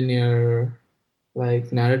linear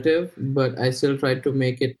like narrative, but I still tried to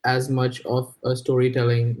make it as much of a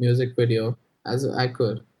storytelling music video as I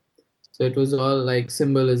could. So it was all like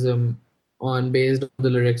symbolism based on the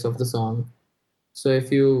lyrics of the song. So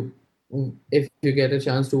if you get a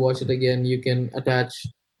chance to watch it again, you can attach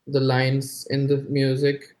the lines in the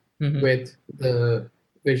music Mhm. with the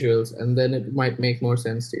visuals, and then it might make more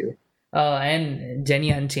sense to you. And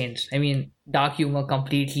Jenny Unchanged. I mean, dark humor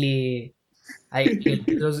completely.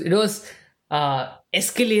 It was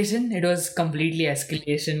escalation. It was completely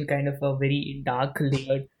escalation, kind of a very dark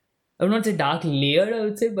layered. I would not say dark layered, I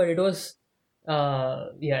would say, but it was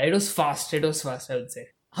yeah, it was fast. It was fast, I would say.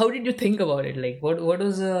 How did you think about it? Like, what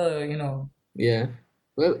was Yeah.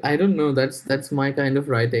 Well, I don't know. That's my kind of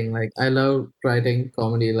writing. Like, I love writing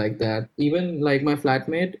comedy like that. Even like my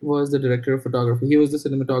flatmate was the director of photography. He was the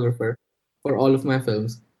cinematographer for all of my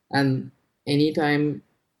films. And anytime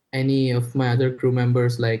any of my other crew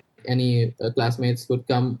members, like any classmates, would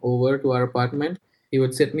come over to our apartment, he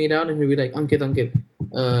would sit me down and he'd be like, Ankit,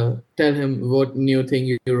 tell him what new thing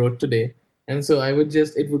you wrote today. And so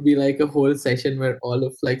it would be like a whole session where all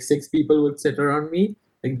of like six people would sit around me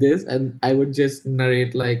like this, and I would just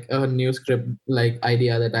narrate like a new script like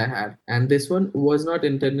idea that I had. And this one was not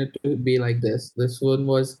intended to be like this. This one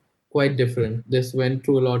was quite different. This went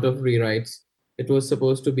through a lot of rewrites. It was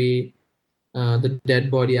supposed to be the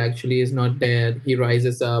dead body actually is not dead. He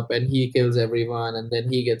rises up and he kills everyone, and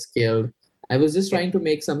then he gets killed. I was just trying to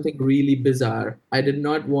make something really bizarre. I did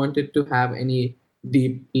not want it to have any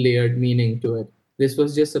deep layered meaning to it. This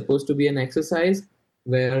was just supposed to be an exercise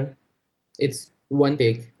where it's one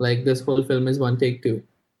take. Like this whole film is one take too.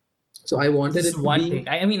 So I wanted just it to one be take?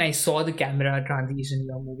 I mean, I saw the camera transition.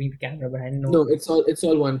 You're moving the camera, but I didn't know. no, it's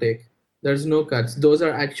all one take. There's no cuts. Those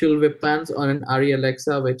are actual whip pans on an Arri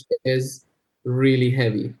Alexa, which is really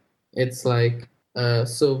heavy. It's like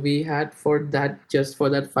so we had for that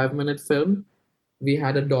 5 minute film, we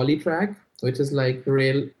had a dolly track, which is like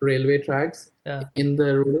railway tracks Yeah. in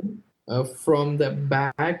the room, from the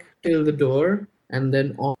back till the door, and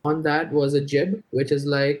then on that was a jib, which is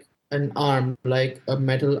like an arm, like a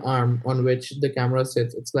metal arm on which the camera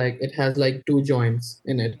sits. It's like it has like two joints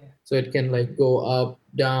in it. So it can like go up,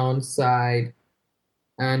 down, side,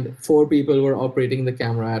 and four people were operating the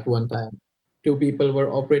camera at one time. Two people were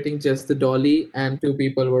operating just the dolly, and two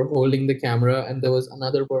people were holding the camera, and there was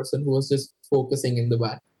another person who was just focusing in the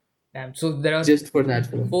back, Damn. So there are just for that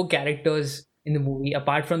film. 4 characters in the movie.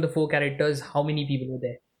 Apart from the 4 characters, how many people were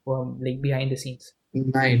there like behind the scenes?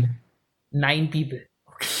 9. 9 people.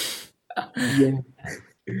 Yeah.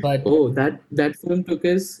 But Oh, that film took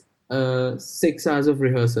us 6 hours of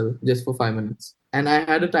rehearsal just for 5 minutes, and I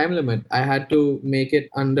had a time limit. I had to make it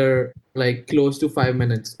under like close to 5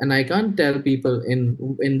 minutes, and I can't tell people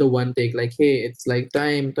in the one take like, hey, it's like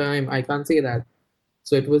time. I can't say that.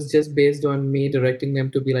 So it was just based on me directing them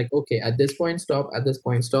to be like, okay, at this point stop, at this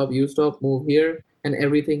point stop, you stop, move here, and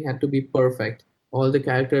everything had to be perfect. All the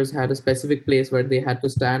characters had a specific place where they had to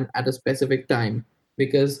stand at a specific time,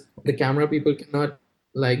 because the camera people cannot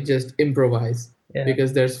like just improvise, yeah,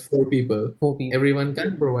 because there's four people. 4 people. Everyone can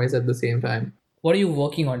improvise at the same time. What are you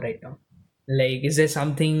working on right now? Like, is there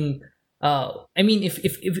something? I mean,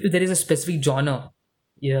 if there is a specific genre,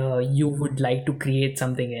 yeah, you would like to create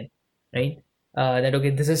something in, right? That okay,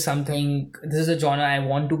 this is something. This is a genre I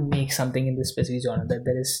want to make something in this specific genre. That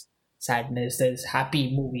there is sadness, there is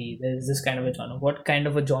happy movie, there is this kind of a genre. What kind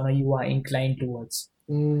of a genre you are inclined towards?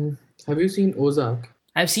 Have you seen Ozark?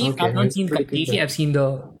 Okay, I've have not you seen Breaking completely. Bad? I've seen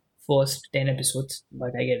the first 10 episodes,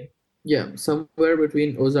 but I get it. Yeah, somewhere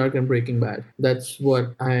between Ozark and Breaking Bad. That's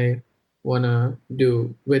what I wanna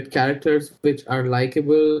do with characters which are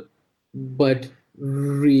likable, but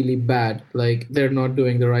really bad. Like they're not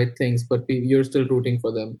doing the right things, but you're still rooting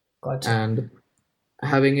for them. Gotcha. And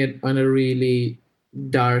having it on a really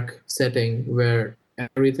dark setting where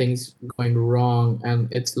everything's going wrong,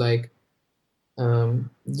 and it's like,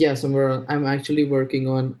 yeah, somewhere I'm actually working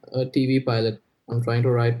on a TV pilot. I'm trying to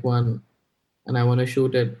write one, and I want to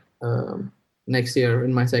shoot it next year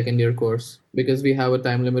in my second year course, because we have a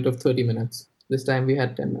time limit of 30 minutes. This time we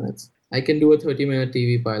had 10 minutes. I can do a 30-minute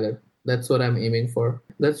TV pilot. That's what I'm aiming for.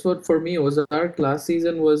 That's what for me Ozark last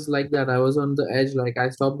season was like that. I was on the edge. Like I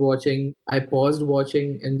stopped watching. I paused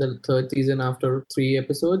watching in the third season after 3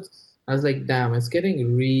 episodes. I was like, damn, it's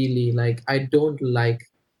getting really like I don't like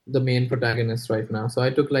the main protagonist right now. So I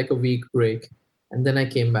took like a week break, and then I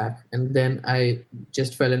came back, and then I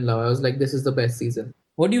just fell in love. I was like, this is the best season.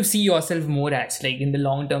 What do you see yourself more as, like in the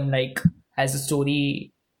long term, like as a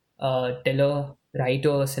story teller, writer,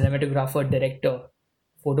 cinematographer, director,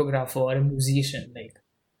 photographer, or a musician? Like,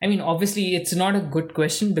 I mean, obviously, it's not a good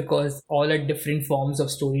question because all are different forms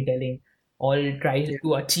of storytelling, all try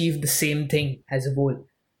to achieve the same thing as a whole.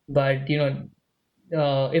 But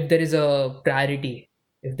if there is a priority,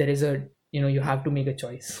 if there is a, you have to make a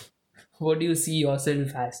choice. What do you see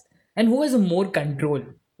yourself as, and who has a more control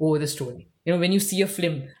over the story? When you see a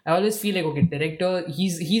film, I always feel like, okay, director,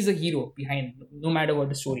 he's a hero behind, no matter what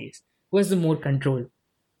the story is. Who has the more control?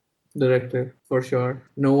 Director, for sure.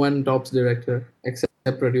 No one tops director except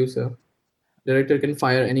producer. Director can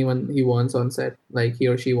fire anyone he wants on set, like he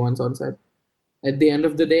or she wants on set. At the end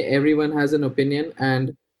of the day, everyone has an opinion,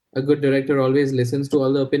 and a good director always listens to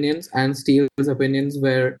all the opinions and steals opinions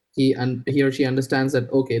where he or she understands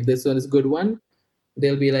that, okay, this one is good one.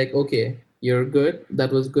 They'll be like, okay, you're good.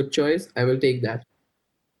 That was good choice. I will take that.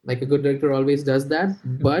 Like a good director always does that,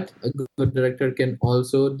 but a good director can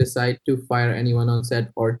also decide to fire anyone on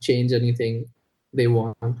set or change anything they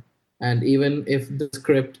want. And even if the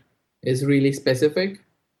script is really specific,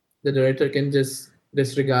 the director can just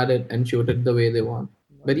disregard it and shoot it the way they want.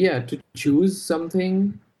 But yeah, to choose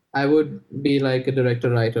something, I would be like a director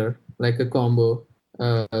writer, like a combo.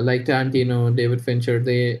 Like Tarantino, David Fincher,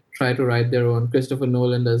 they try to write their own. Christopher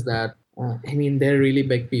Nolan does that. I mean, they're really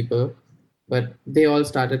big people, but they all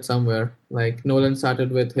started somewhere. Like Nolan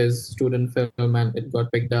started with his student film, and it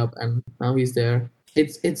got picked up, and now he's there.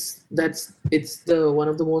 It's the one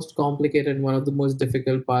of the most complicated, one of the most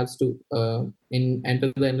difficult parts to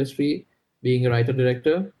enter the industry, being a writer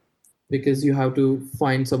director, because you have to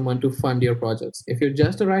find someone to fund your projects. If you're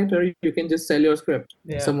just a writer, you can just sell your script.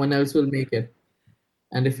 Yeah. Someone else will make it.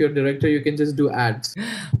 And if you're a director, you can just do ads.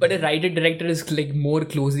 But a writer director is like more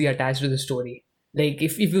closely attached to the story. Like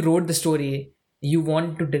if you wrote the story, you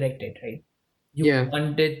want to direct it, right? Yeah.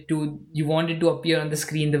 You want it to appear on the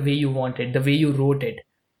screen the way you want it, the way you wrote it.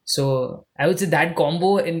 So I would say that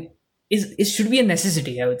combo it should be a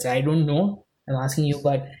necessity. I would say, I don't know, I'm asking you,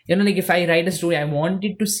 but like if I write a story, I want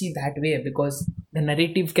it to see that way, because the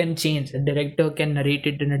narrative can change. The director can narrate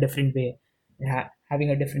it in a different way, having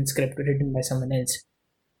a different script written by someone else.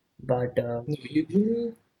 But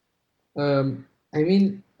Usually, um, I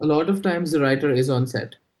mean, a lot of times the writer is on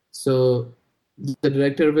set. So the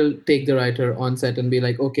director will take the writer on set and be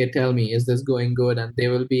like, okay, tell me, is this going good? And they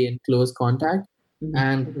will be in close contact.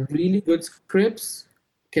 And really good scripts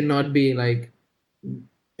cannot be like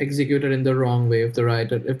executed in the wrong way if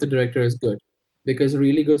the director is good, because a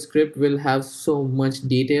really good script will have so much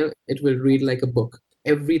detail. It will read like a book.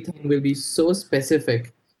 Everything will be so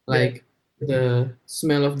specific, like the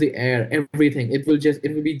smell of the air, everything. It will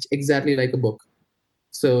be exactly like a book.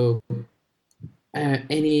 So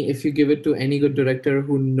any if you give it to any good director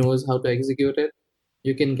who knows how to execute it,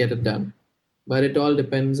 you can get it done. But it all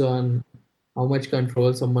depends on how much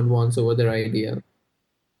control someone wants over their idea.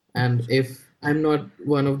 And if I'm not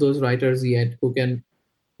one of those writers yet who can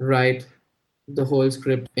write the whole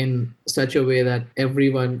script in such a way that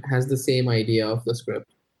everyone has the same idea of the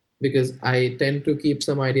script, because I tend to keep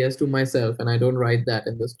some ideas to myself and I don't write that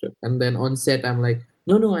in the script. And then on set, I'm like,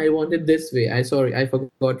 no, I want it this way. I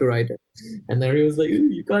forgot to write it. And then he was like,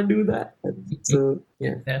 you can't do that. So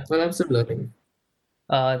yeah. Well, I'm still learning.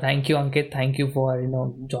 Thank you, Ankit. Thank you for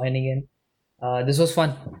joining in. This was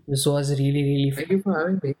fun. This was really fun. Thank you for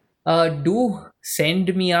having me. Do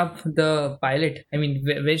send me up the pilot. I mean,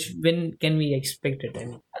 when can we expect it? I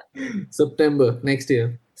mean, September next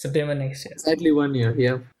year. September next year. Exactly 1 year.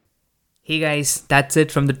 Yeah. Hey guys, that's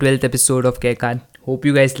it from the 12th episode of KCAT. Hope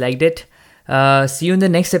you guys liked it. See you in the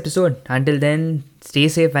next episode. Until then, stay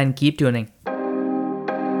safe and keep tuning.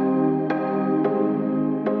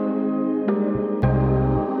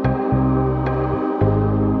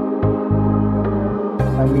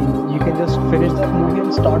 I mean, you can just finish that movie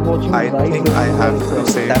and start watching. I right think when I it's have going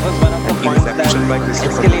to say That was one of the an points that exception by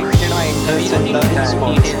Christopher. escalated my interest in the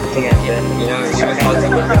sports thing, and then you know,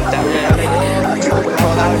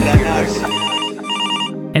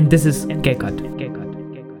 And this is KCAT.